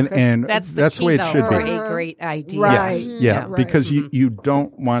 though, and That's the way it should for be. a great idea. Right. Yes, yeah, Right. because you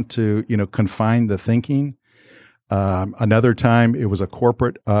don't want to confine the thinking. Another time, it was a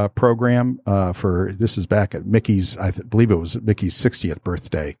corporate program this is back at Mickey's. I believe it was Mickey's 60th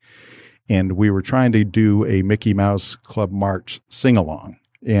birthday, and we were trying to do a Mickey Mouse Club March sing along,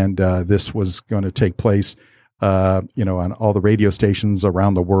 and this was going to take place. On all the radio stations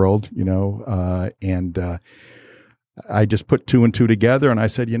around the world, and I just put 2 and 2 together, and I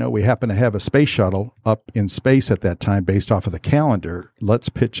said, we happen to have a space shuttle up in space at that time based off of the calendar. Let's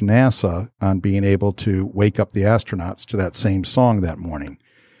pitch NASA on being able to wake up the astronauts to that same song that morning.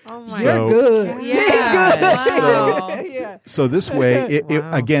 Oh my You're good. Yeah. Wow. Yeah. So this way,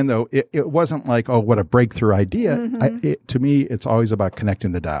 again, though, it wasn't like, oh, what a breakthrough idea. To me, it's always about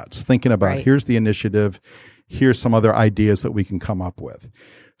connecting the dots, thinking about here's the initiative, here's some other ideas that we can come up with.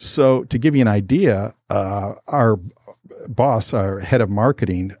 So to give you an idea, our boss, our head of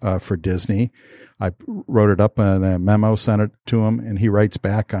marketing for Disney, I wrote it up in a memo, sent it to him, and he writes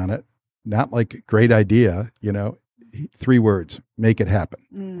back on it. Not like great idea, 3 words: make it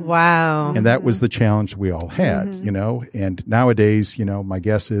happen. Wow. And that was the challenge we all had, you know. And nowadays, you know, my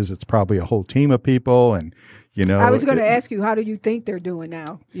guess is it's probably a whole team of people. And, you know, I was going to ask you, how do you think they're doing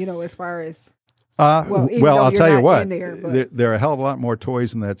now? You know, as far as well, even though I'll you're tell you not what. in there, but- There are a hell of a lot more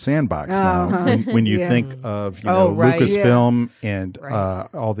toys in that sandbox now. When you Yeah. think of, you know, right. Lucasfilm and Right.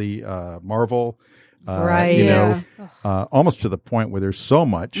 all the Marvel. Right. You know, Yeah. almost to the point where there's so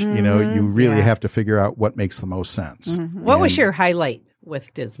much, you know, you really Yeah. have to figure out what makes the most sense. What was your highlight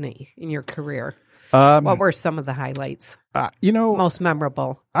with Disney in your career? What were some of the highlights? You know, Most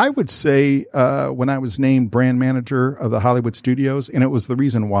memorable? I would say when I was named brand manager of the Hollywood Studios, and it was the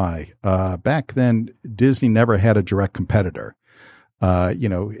reason why. Back then, Disney never had a direct competitor. You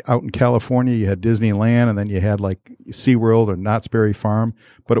know, out in California, you had Disneyland, and then you had like SeaWorld or Knott's Berry Farm,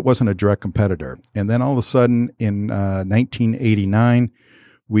 but it wasn't a direct competitor. And then all of a sudden, in 1989,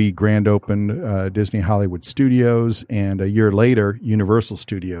 we grand opened Disney Hollywood Studios, and a year later, Universal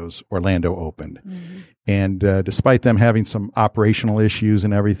Studios Orlando opened. And despite them having some operational issues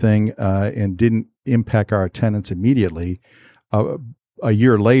and everything, and didn't impact our attendance immediately, a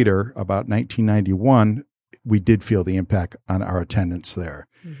year later, about 1991, we did feel the impact on our attendance there.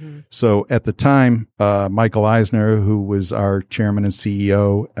 So at the time, Michael Eisner, who was our chairman and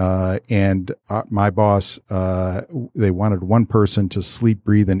CEO, and my boss, they wanted one person to sleep,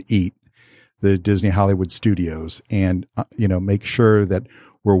 breathe, and eat the Disney Hollywood Studios, and you know, make sure that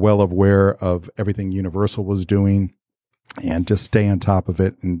we're well aware of everything Universal was doing, and just stay on top of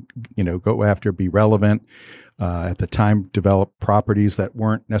it, and you know, go after, be relevant. At the time, develop properties that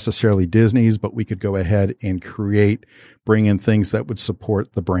weren't necessarily Disney's, but we could go ahead and bring in things that would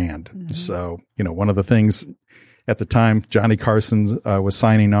support the brand. So, you know, one of the things at the time, Johnny Carson was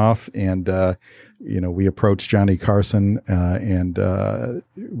signing off, and, you know, we approached Johnny Carson, and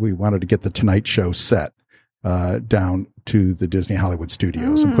we wanted to get the Tonight Show set down to the Disney Hollywood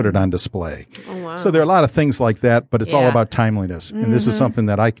Studios and put it on display. Oh, wow. So there are a lot of things like that, but it's all Yeah. about timeliness. And this is something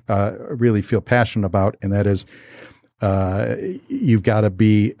that I really feel passionate about, and that is you've got to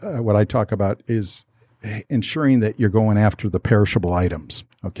be what I talk about is ensuring that you're going after the perishable items.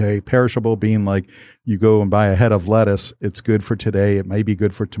 Okay. Perishable being like you go and buy a head of lettuce. It's good for today. It may be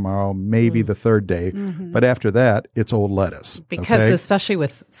good for tomorrow, maybe the third day. But after that, it's old lettuce. Because okay? especially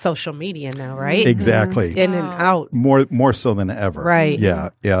with social media now, right? Exactly. In and out. More so than ever. Right. Yeah.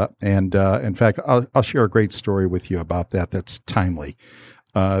 Yeah. And in fact, I'll share a great story with you about that. That's timely.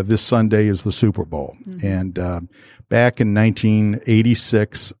 This Sunday is the Super Bowl. And back in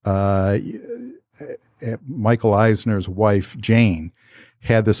 1986, Michael Eisner's wife, Jane,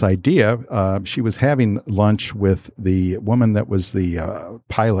 had this idea. She was having lunch with the woman that was the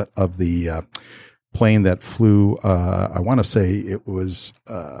pilot of the plane that flew, I want to say it was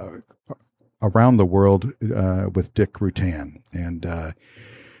around the world with Dick Rutan. And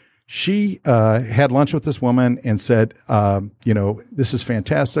she had lunch with this woman and said, you know, this is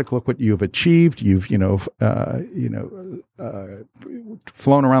fantastic. Look what you've achieved. You've,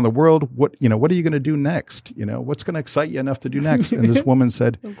 flown around the world. What are you going to do next? You know, what's going to excite you enough to do next? And this woman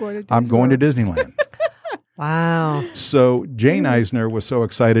said, I'm going to Disneyland. Wow. So Jane Eisner was so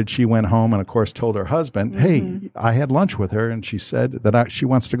excited. She went home and, of course, told her husband, hey, I had lunch with her, and she said that she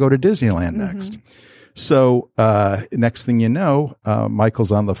wants to go to Disneyland next. So next thing you know,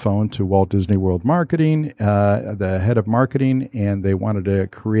 Michael's on the phone to Walt Disney World Marketing, the head of marketing, and they wanted to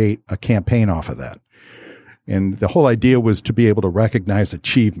create a campaign off of that. And the whole idea was to be able to recognize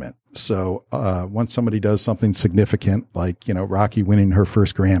achievement. So once somebody does something significant, like, you know, Rocky winning her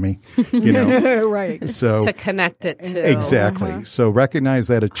first Grammy, you know. Right. To connect it to. Exactly. So recognize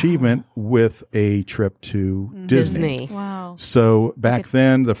that achievement with a trip to Disney. Wow. So back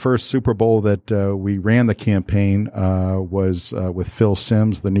then, the first Super Bowl that we ran the campaign was with Phil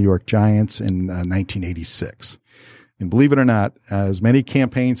Simms, the New York Giants, in 1986. And believe it or not, as many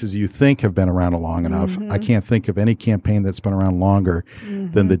campaigns as you think have been around long enough, I can't think of any campaign that's been around longer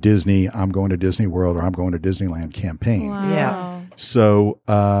than the Disney I'm going to Disney World or I'm going to Disneyland campaign. Wow. Yeah. So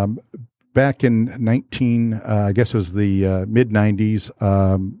back in I guess it was the mid-90s,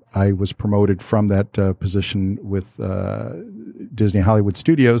 I was promoted from that position with Disney Hollywood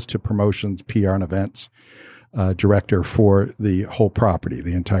Studios to promotions, PR, and events director for the whole property,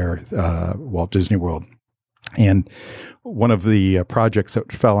 the entire Walt Disney World. And one of the projects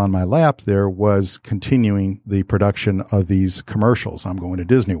that fell on my lap there was continuing the production of these commercials. I'm going to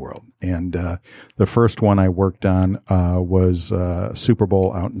Disney World. And the first one I worked on was Super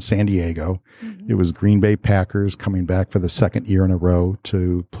Bowl out in San Diego. It was Green Bay Packers coming back for the second year in a row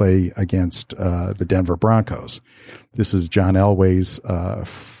to play against the Denver Broncos. This is John Elway's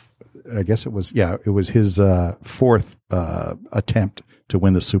I guess it was his fourth attempt to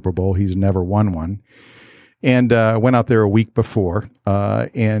win the Super Bowl. He's never won one. And went out there a week before,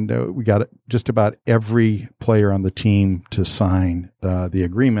 and we got just about every player on the team to sign the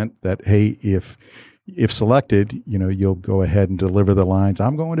agreement that, hey, if selected, you'll go ahead and deliver the lines,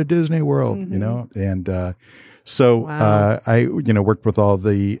 "I'm going to Disney World," and so I worked with all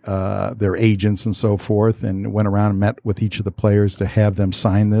their agents and so forth, and went around and met with each of the players to have them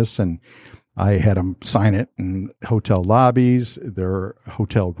sign this, and I had them sign it in hotel lobbies, their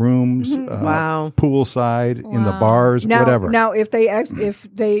hotel rooms, poolside, in the bars, whatever. Now,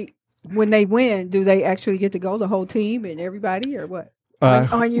 when they win, do they actually get to go, the whole team and everybody, or what?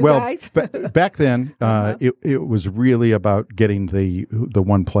 On you guys? Back then, it was really about getting the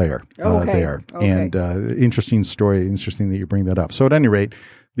one player there. Okay. And interesting story. Interesting that you bring that up. So at any rate,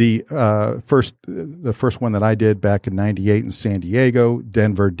 the first one that I did back in '98 in San Diego,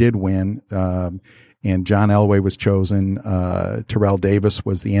 Denver did win, and John Elway was chosen. Terrell Davis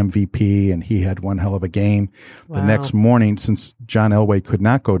was the MVP, and he had one hell of a game. Wow. The next morning, since John Elway could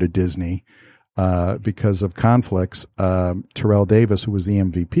not go to Disney because of conflicts, Terrell Davis, who was the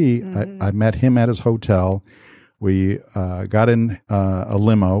MVP, I met him at his hotel. We got in a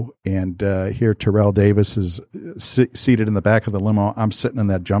limo, and here Terrell Davis is seated in the back of the limo. I'm sitting in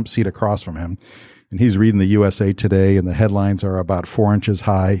that jump seat across from him, and he's reading the USA Today, and the headlines are about 4 inches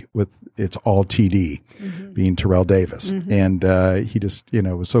high with it's all TD, being Terrell Davis. And he just, it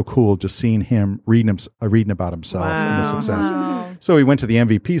was so cool just seeing him reading about himself and the success. Wow. So we went to the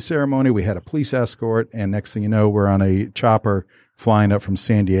MVP ceremony. We had a police escort, and next thing you know, we're on a chopper flying up from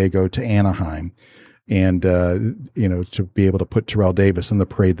San Diego to Anaheim. And, to be able to put Terrell Davis in the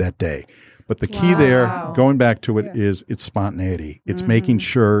parade that day. But the key there, going back to it, is it's spontaneity. It's making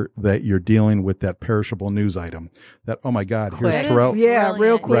sure that you're dealing with that perishable news item. That, oh my God, here's Terrell. Yeah,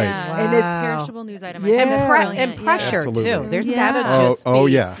 real quick. Right. Yeah. And it's perishable news item. And pressure too. There's gotta just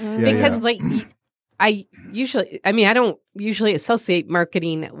be. Because I don't usually associate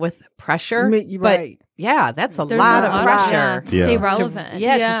marketing with pressure, but that's a lot of pressure. To stay relevant.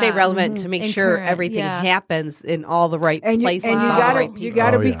 To stay relevant, to make sure everything happens in all the right places. And you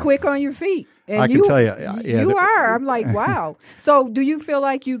gotta be quick on your feet. And I can tell you, you are. I'm like, wow. So, do you feel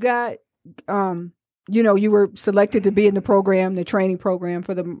like you got, you were selected to be in the program, the training program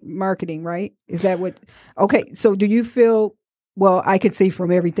for the marketing, right? Is that what? Okay. So, do you feel? Well, I could see from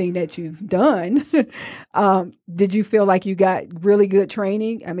everything that you've done. Did you feel like you got really good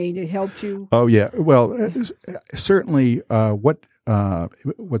training? I mean, it helped you? Oh, yeah. Well, certainly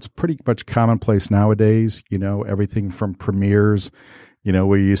what's pretty much commonplace nowadays, everything from premieres,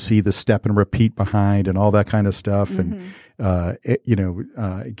 where you see the step and repeat behind and all that kind of stuff. And,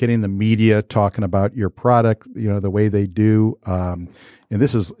 getting the media talking about your product, the way they do. And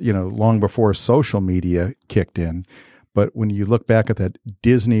this is, long before social media kicked in. But when you look back at that,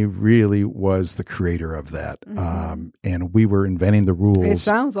 Disney really was the creator of that. And we were inventing the rules. It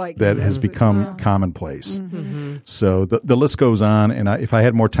sounds like that has become commonplace. So the list goes on. And if I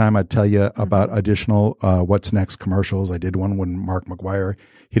had more time, I'd tell you about additional what's next commercials. I did one when Mark McGwire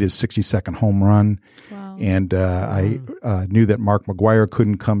hit his 60-second home run. Wow. And I knew that Mark McGwire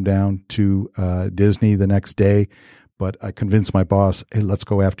couldn't come down to Disney the next day. But I convinced my boss, hey, let's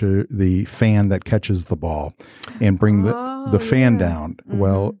go after the fan that catches the ball and bring the fan down.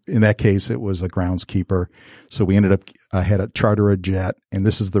 Well, in that case, it was a groundskeeper. So we ended up, I had to charter a jet, and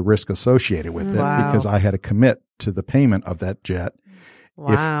this is the risk associated with it because I had to commit to the payment of that jet.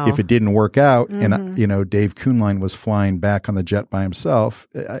 Wow. If it didn't work out and, Dave Kuhnlein was flying back on the jet by himself,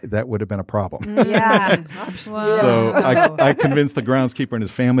 that would have been a problem. Yeah. So I convinced the groundskeeper and his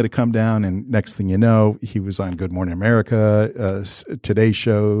family to come down. And next thing you know, he was on Good Morning America, Today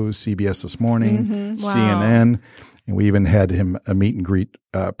Show, CBS This Morning, CNN. And we even had him a meet and greet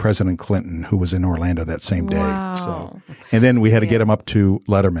President Clinton, who was in Orlando that same day. Wow. So, and then we had to get him up to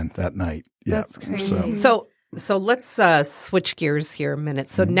Letterman that night. Yeah. That's crazy. So let's switch gears here a minute.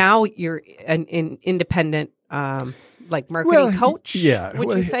 So now you're an independent, marketing coach. Yeah,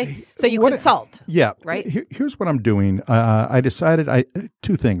 would you say? So you consult. Yeah, right. Here's what I'm doing. I decided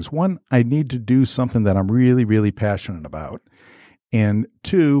two things. One, I need to do something that I'm really, really passionate about, and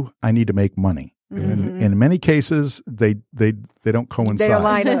two, I need to make money. And in many cases, they don't coincide. They don't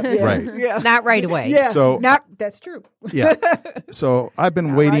line up, right? Yeah. Not right away. Yeah, so that's true. Yeah. So I've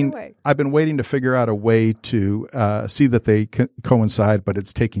been waiting. Right, I've been waiting to figure out a way to see that they coincide, but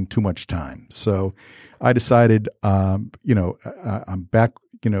it's taking too much time. So I decided, I'm back.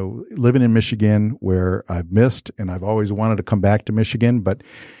 Living in Michigan, where I've missed, and I've always wanted to come back to Michigan, but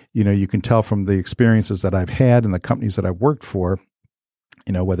you can tell from the experiences that I've had and the companies that I've worked for,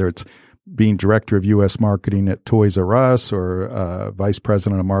 whether it's being director of U.S. marketing at Toys R Us or vice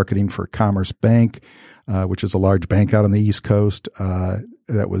president of marketing for Commerce Bank, which is a large bank out on the East Coast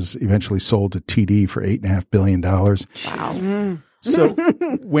that was eventually sold to TD for $8.5 billion. Wow. Mm-hmm. So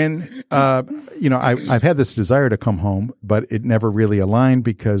when, I've had this desire to come home, but it never really aligned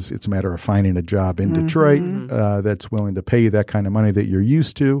because it's a matter of finding a job in Detroit that's willing to pay you that kind of money that you're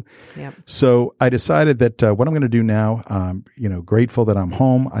used to. Yep. So I decided that what I'm going to do now, grateful that I'm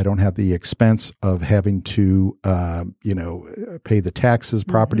home. I don't have the expense of having to, pay the taxes,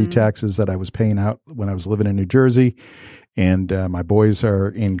 property taxes that I was paying out when I was living in New Jersey. And my boys are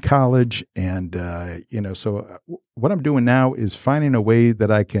in college. And, so what I'm doing now is finding a way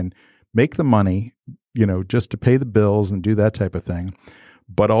that I can make the money, just to pay the bills and do that type of thing,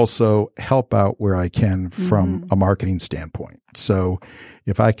 but also help out where I can from a marketing standpoint. So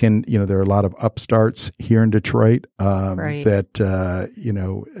if I can, there are a lot of upstarts here in Detroit that,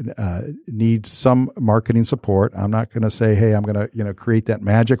 need some marketing support. I'm not going to say, hey, I'm going to, create that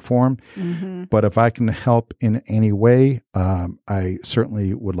magic for them. But if I can help in any way, I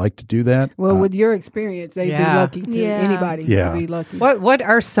certainly would like to do that. Well, with your experience, they'd be lucky to. Anybody would be lucky. What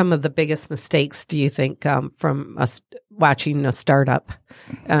are some of the biggest mistakes, do you think, from us watching a startup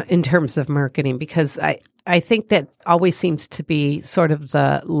in terms of marketing? Because I think that always seems to be sort of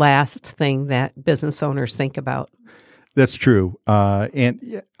the last thing that business owners think about. That's true.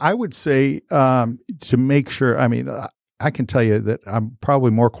 And I would say to make sure, I can tell you that I'm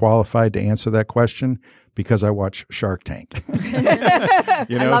probably more qualified to answer that question because I watch Shark Tank. I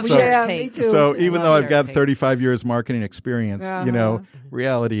love Shark Tank. So even though I've got 35 years marketing experience,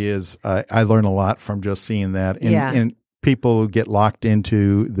 reality is I learn a lot from just seeing that. And people get locked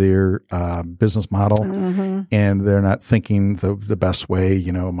into their business model and they're not thinking the best way.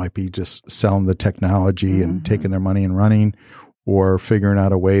 It might be just selling the technology and taking their money and running, or figuring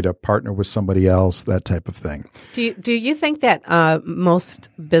out a way to partner with somebody else, that type of thing. Do you think that most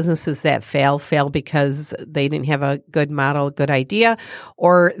businesses that fail because they didn't have a good model, a good idea,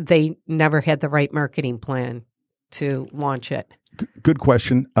 or they never had the right marketing plan to launch it? Good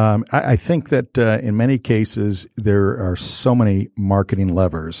question. I think that in many cases there are so many marketing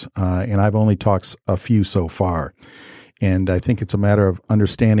levers, and I've only talked a few so far. And I think it's a matter of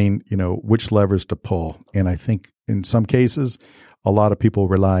understanding, which levers to pull. And I think in some cases, a lot of people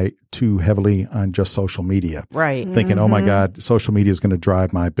rely too heavily on just social media. Right. Thinking, oh my God, social media is going to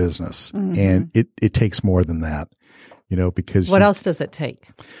drive my business. And it takes more than that, because what else does it take?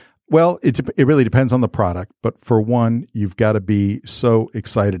 Well, it really depends on the product. But for one, you've got to be so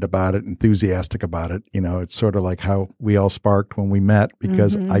excited about it, enthusiastic about it. It's sort of like how we all sparked when we met,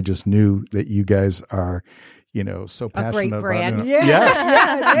 because I just knew that you guys are, so passionate a great brand. about it.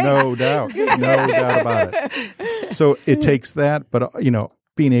 Yes, no doubt about it. So it takes that, but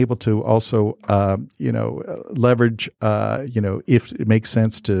being able to also, leverage, if it makes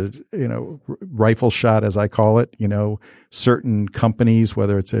sense to, rifle shot, as I call it, certain companies,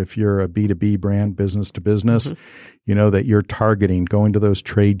 whether it's if you're a B2B brand, business to business, that you're targeting, going to those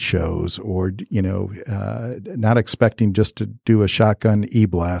trade shows, or, not expecting just to do a shotgun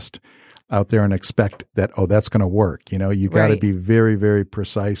e-blast out there and expect that, that's going to work. You got to be very, very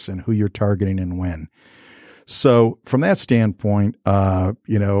precise in who you're targeting and when. So from that standpoint,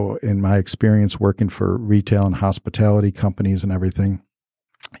 in my experience working for retail and hospitality companies and everything,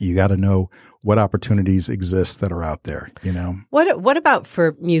 you got to know what opportunities exist that are out there, What about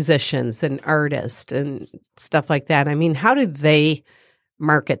for musicians and artists and stuff like that? How do they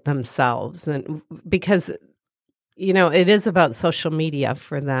market themselves? And because it is about social media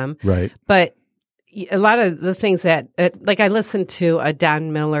for them. Right. But a lot of the things that, I listened to a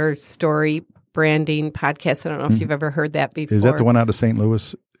Don Miller story branding podcast. I don't know if you've ever heard that before. Is that the one out of St.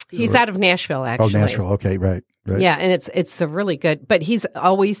 Louis? He's out of Nashville, actually. Oh, Nashville. Okay, right. Yeah, and it's a really good, but he's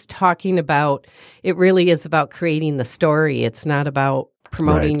always talking about, it really is about creating the story. It's not about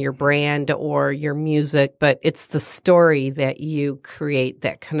promoting your brand or your music, but it's the story that you create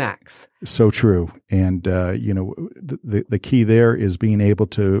that connects. So true. And, the key there is being able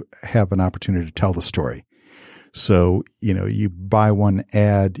to have an opportunity to tell the story. So, you buy one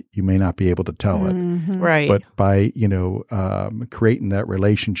ad, you may not be able to tell it. Right. But by, creating that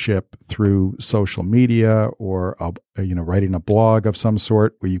relationship through social media or, writing a blog of some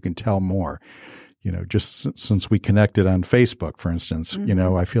sort where you can tell more. Just since we connected on Facebook, for instance,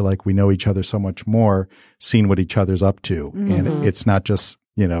 I feel like we know each other so much more, seeing what each other's up to. And it's not just,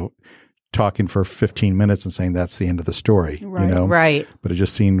 talking for 15 minutes and saying that's the end of the story, Right. But it's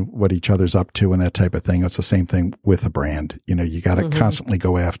just seeing what each other's up to and that type of thing. It's the same thing with a brand. You got to constantly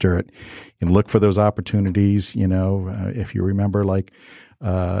go after it and look for those opportunities. If you remember,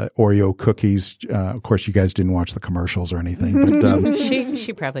 Oreo cookies. Of course, you guys didn't watch the commercials or anything, but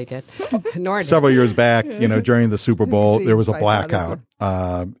She probably did. Nor did. several years back, during the Super Bowl, See, there was a I saw this blackout.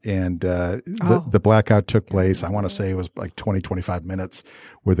 The blackout took place, I want to say it was like 20, 25 minutes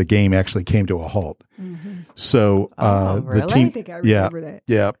where the game actually came to a halt. So the really? team, I think I remember that.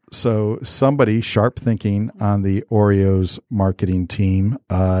 yeah. So somebody sharp thinking on the Oreos marketing team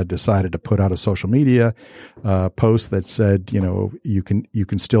decided to put out a social media post that said, you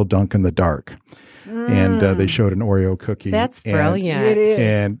can still dunk in the dark. And they showed an Oreo cookie. That's brilliant. It is.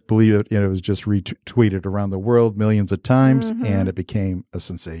 And believe it, it was just retweeted around the world millions of times, and it became a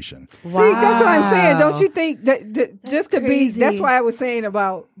sensation. See, that's what I'm saying. Don't you think that just to crazy. be, that's why I was saying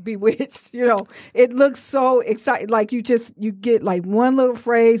about Bewitched, it looks so exciting. Like you get like one little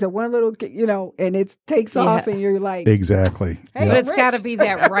phrase or one little, and it takes off and you're like, Exactly. Hey, But I'm it's got to rich. be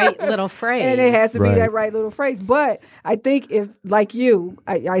that right little phrase. And it has to Right. be that right little phrase. But I think if, like you,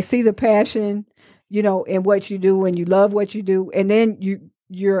 I see the passion, in what you do and you love what you do. And then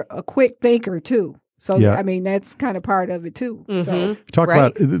you're a quick thinker too. So, Yeah. I mean, that's kind of part of it too. So, Talk Right.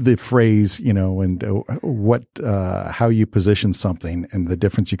 about the phrase, and how you position something and the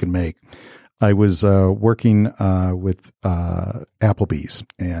difference you can make. I was working with Applebee's,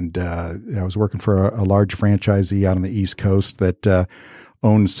 and I was working for a large franchisee out on the East Coast that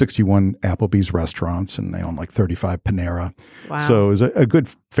owned 61 Applebee's restaurants, and they own like 35 Panera. Wow. So it was a good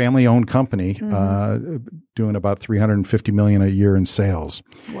family-owned company, doing about $350 million a year in sales.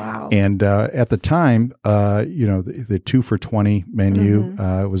 wow. And at the time, the 2 for $20 menu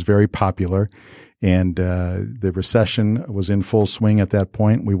was very popular, and the recession was in full swing at that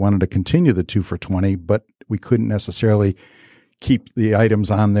point. We wanted to continue the 2 for $20, but we couldn't necessarily keep the items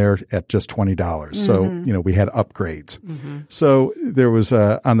on there at just $20. So, we had upgrades. So there was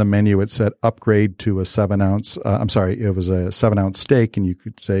on the menu, it said upgrade to a 7-ounce. It was a 7-ounce steak, and you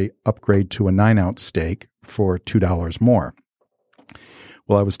could say upgrade to a 9-ounce steak for $2 more.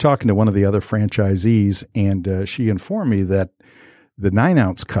 Well, I was talking to one of the other franchisees, and she informed me that the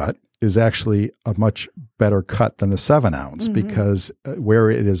 9-ounce cut is actually a much better cut than the 7-ounce because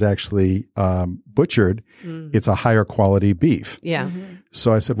where it is actually butchered, it's a higher quality beef. Yeah.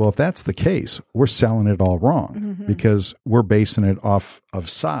 So I said, well, if that's the case, we're selling it all wrong because we're basing it off of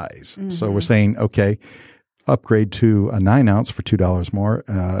size. So we're saying, okay, upgrade to a 9-ounce for $2 more.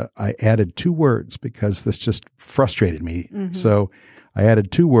 I added 2 words because this just frustrated me. So I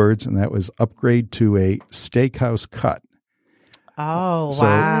added 2 words, and that was upgrade to a steakhouse cut. Oh, So,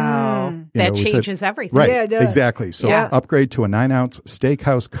 wow. That we said- changes everything. Right, Yeah, it does. exactly. So Yeah. upgrade to a 9-ounce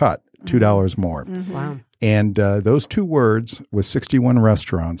steakhouse cut, $2 more. Wow. And those 2 words with 61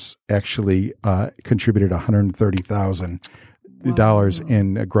 restaurants actually contributed $130,000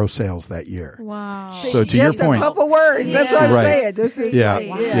 in gross sales that year. Wow. So to your Just point, a couple words. That's what I'm Right. saying. This is yeah,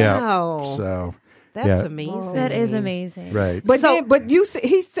 like, Wow. So That's yeah. amazing. That is amazing. right. But So- you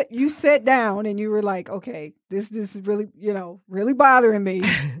sat down and you were like, okay, this is really really bothering me.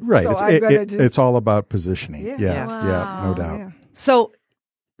 Right. So It's, I'm gonna just it's all about positioning. Yeah. Yeah. Wow. Yeah. No doubt. yeah. So,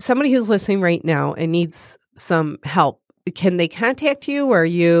 somebody who's listening right now and needs some help, can they contact you? Or are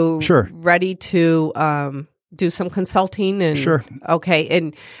you Sure. ready to do some consulting? And Sure. Okay.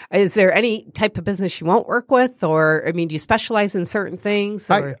 And is there any type of business you won't work with? Or, do you specialize in certain things?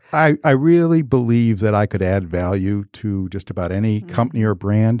 Or? I really believe that I could add value to just about any company or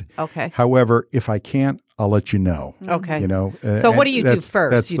brand. Okay. However, if I can't, I'll let you know. Okay. So what do you do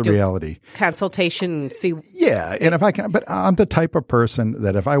first? That's You the do- reality. Consultation, see. Yeah, and if I can, but I'm the type of person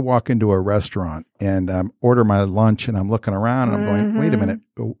that if I walk into a restaurant and order my lunch and I'm looking around and I'm going, wait a minute,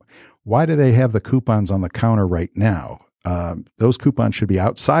 why do they have the coupons on the counter right now? Those coupons should be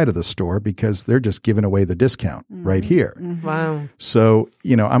outside of the store because they're just giving away the discount right here. Wow. So,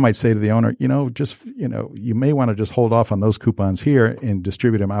 I might say to the owner, you may want to just hold off on those coupons here and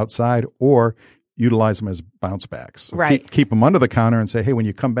distribute them outside or utilize them as bounce backs. So Right. keep them under the counter and say, hey, when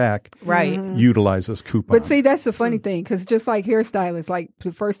you come back, Right. utilize this coupon. But see, that's the funny thing, because just like hairstylists, like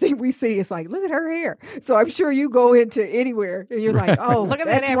the first thing we see is like, look at her hair. So I'm sure you go into anywhere and you're like, oh, Look at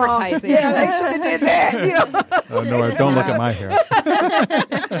that that's wrong. advertising. Yeah, they should have did that. Oh, no, don't look at my hair.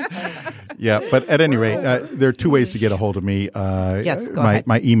 Yeah, but at any rate, there are 2 ways to get a hold of me. Yes, go ahead.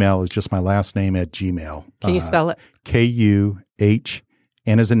 My email is just my last name at Gmail. Can you spell it? KUH,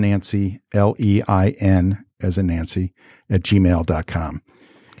 N as in Nancy, LEIN as in Nancy, at gmail.com.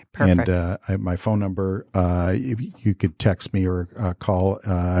 Perfect. And my phone number, if you could text me or call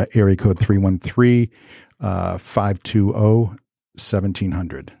area code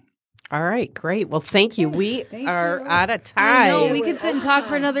 313-520-1700. All right, great. Well, thank you. We are you. out of I know. time. We could sit and talk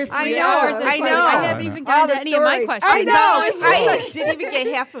for another 3 know, hours. I It's know. like, I haven't even gotten to the any of my stories. questions. I know. I didn't even get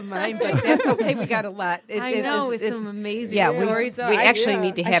half of mine, but that's okay. We got a lot. I know, with some amazing yeah, stories. we actually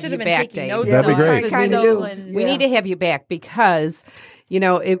need to I have should you been back, taking Dave. notes. That'd be though. great. It was Kinda so- do. and- We need to have you back because,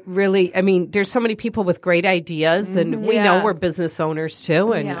 it really, I mean, there's so many people with great ideas, and we know Yeah. we're business owners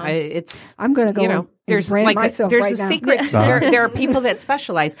too, and Yeah. it's. I'm going to go and There's brand like myself there's right a now. secret. There are people that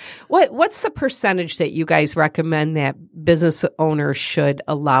specialize. What's the percentage that you guys recommend that business owners should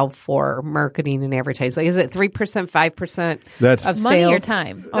allow for marketing and advertising? Like, is it 3%, 5% That's of Money sales? or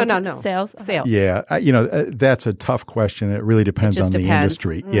time? No. Sales? Sales. Yeah, that's a tough question. It really depends just on the depends.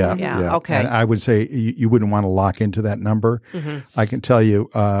 industry. Yeah, Yeah, okay. And I would say you wouldn't want to lock into that number. I can tell you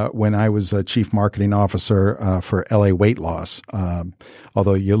when I was a chief marketing officer for LA Weight Loss,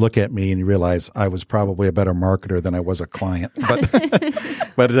 although you look at me and you realize I was probably a better marketer than I was a client.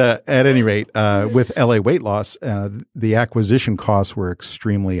 But at any rate, with LA Weight Loss, the acquisition costs were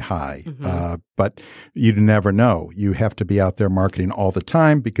extremely high. But you never know. You have to be out there marketing all the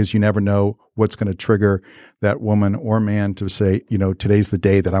time because you never know what's going to trigger that woman or man to say, today's the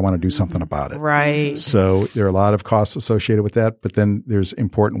day that I want to do something about it. Right. So there are a lot of costs associated with that, but then there's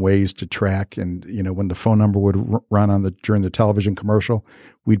important ways to track. And, when the phone number would run during the television commercial,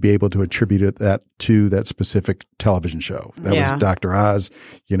 we'd be able to attribute that to that specific television show. That was Dr. Oz,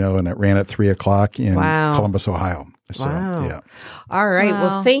 and it ran at 3:00 in Columbus, Ohio. So, yeah. All right.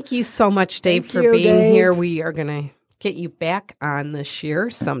 Well, thank you so much, Dave, Thank for you, being Dave. here. We are going to get you back on this year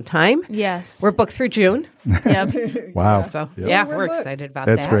sometime. Yes. We're booked through June. Yep. Wow. So, Yep. we're excited about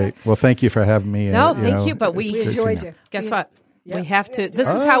That's that. great. Well, thank you for having me. No, thank you. But we it's good to enjoyed know. you. Guess what? We have to. This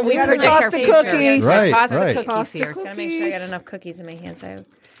is how we gotta predict toss our the future. cookies. Right, Toss right. the cookies Toss the here. Gotta make sure I got enough cookies in my hands.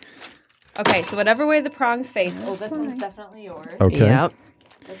 Okay, so whatever way the prongs face. Oh, this one's definitely yours. Okay. Yep.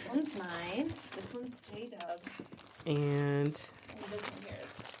 This one's mine. This one's J-Dub's. And And this one here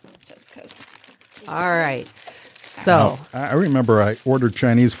is Jessica's. all right. So I remember I ordered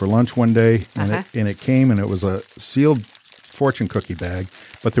Chinese for lunch one day, and it came, and it was a sealed fortune cookie bag,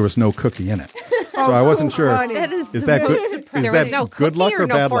 but there was no cookie in it. So I wasn't sure. funny. That is Is that good? Is there that was no good cookie luck or or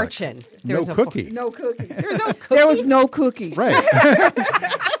no bad fortune? luck? There No was a cookie. No cookie. there's no cookie. There was no cookie. Right.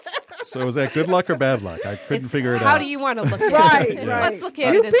 So is that good luck or bad luck? I couldn't figure it out. How do you want to look at Right, it? right. Let's look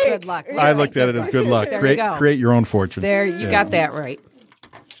at You it as pick. good luck. I looked at it as good luck. There you go. Create your own fortune. There, you Yeah. got that right.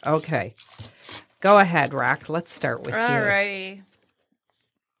 Okay. Go ahead, Rock. Let's start with you. Alrighty.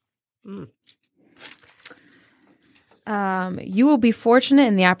 You will be fortunate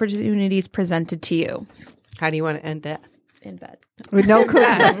in the opportunities presented to you. How do you want to end that? In bed. With no cookie.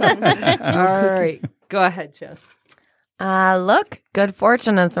 All right. Go ahead, Jess. Look, good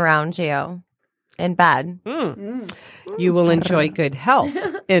fortune is around you in bed. You will enjoy good health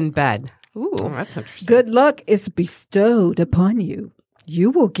in bed. Ooh, that's interesting. Good luck is bestowed upon you.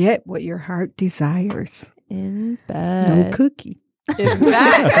 You will get what your heart desires. In bed. No cookie. In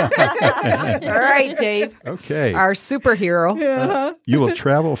bed. All right, Dave. Okay. Our superhero. You will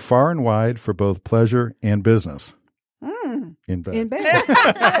travel far and wide for both pleasure and business. In bed. In bed.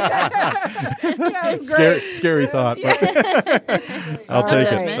 That was great. Scary thought. But I'll take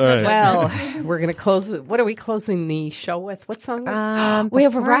it. right. All right. Well, we're going to close. What are we closing the show with? What song is it? We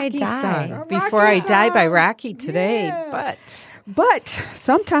have a Before I Rocky Die. song. A Before Rocky I Die by song. Rocky today. Yeah. But But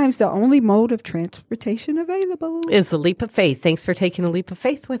sometimes the only mode of transportation available is the leap of faith. Thanks for taking a leap of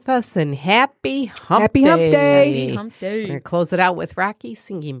faith with us, and happy hump Happy day. hump day. Hump We're day. going to close it out with Rocky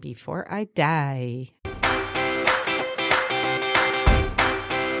singing Before I Die.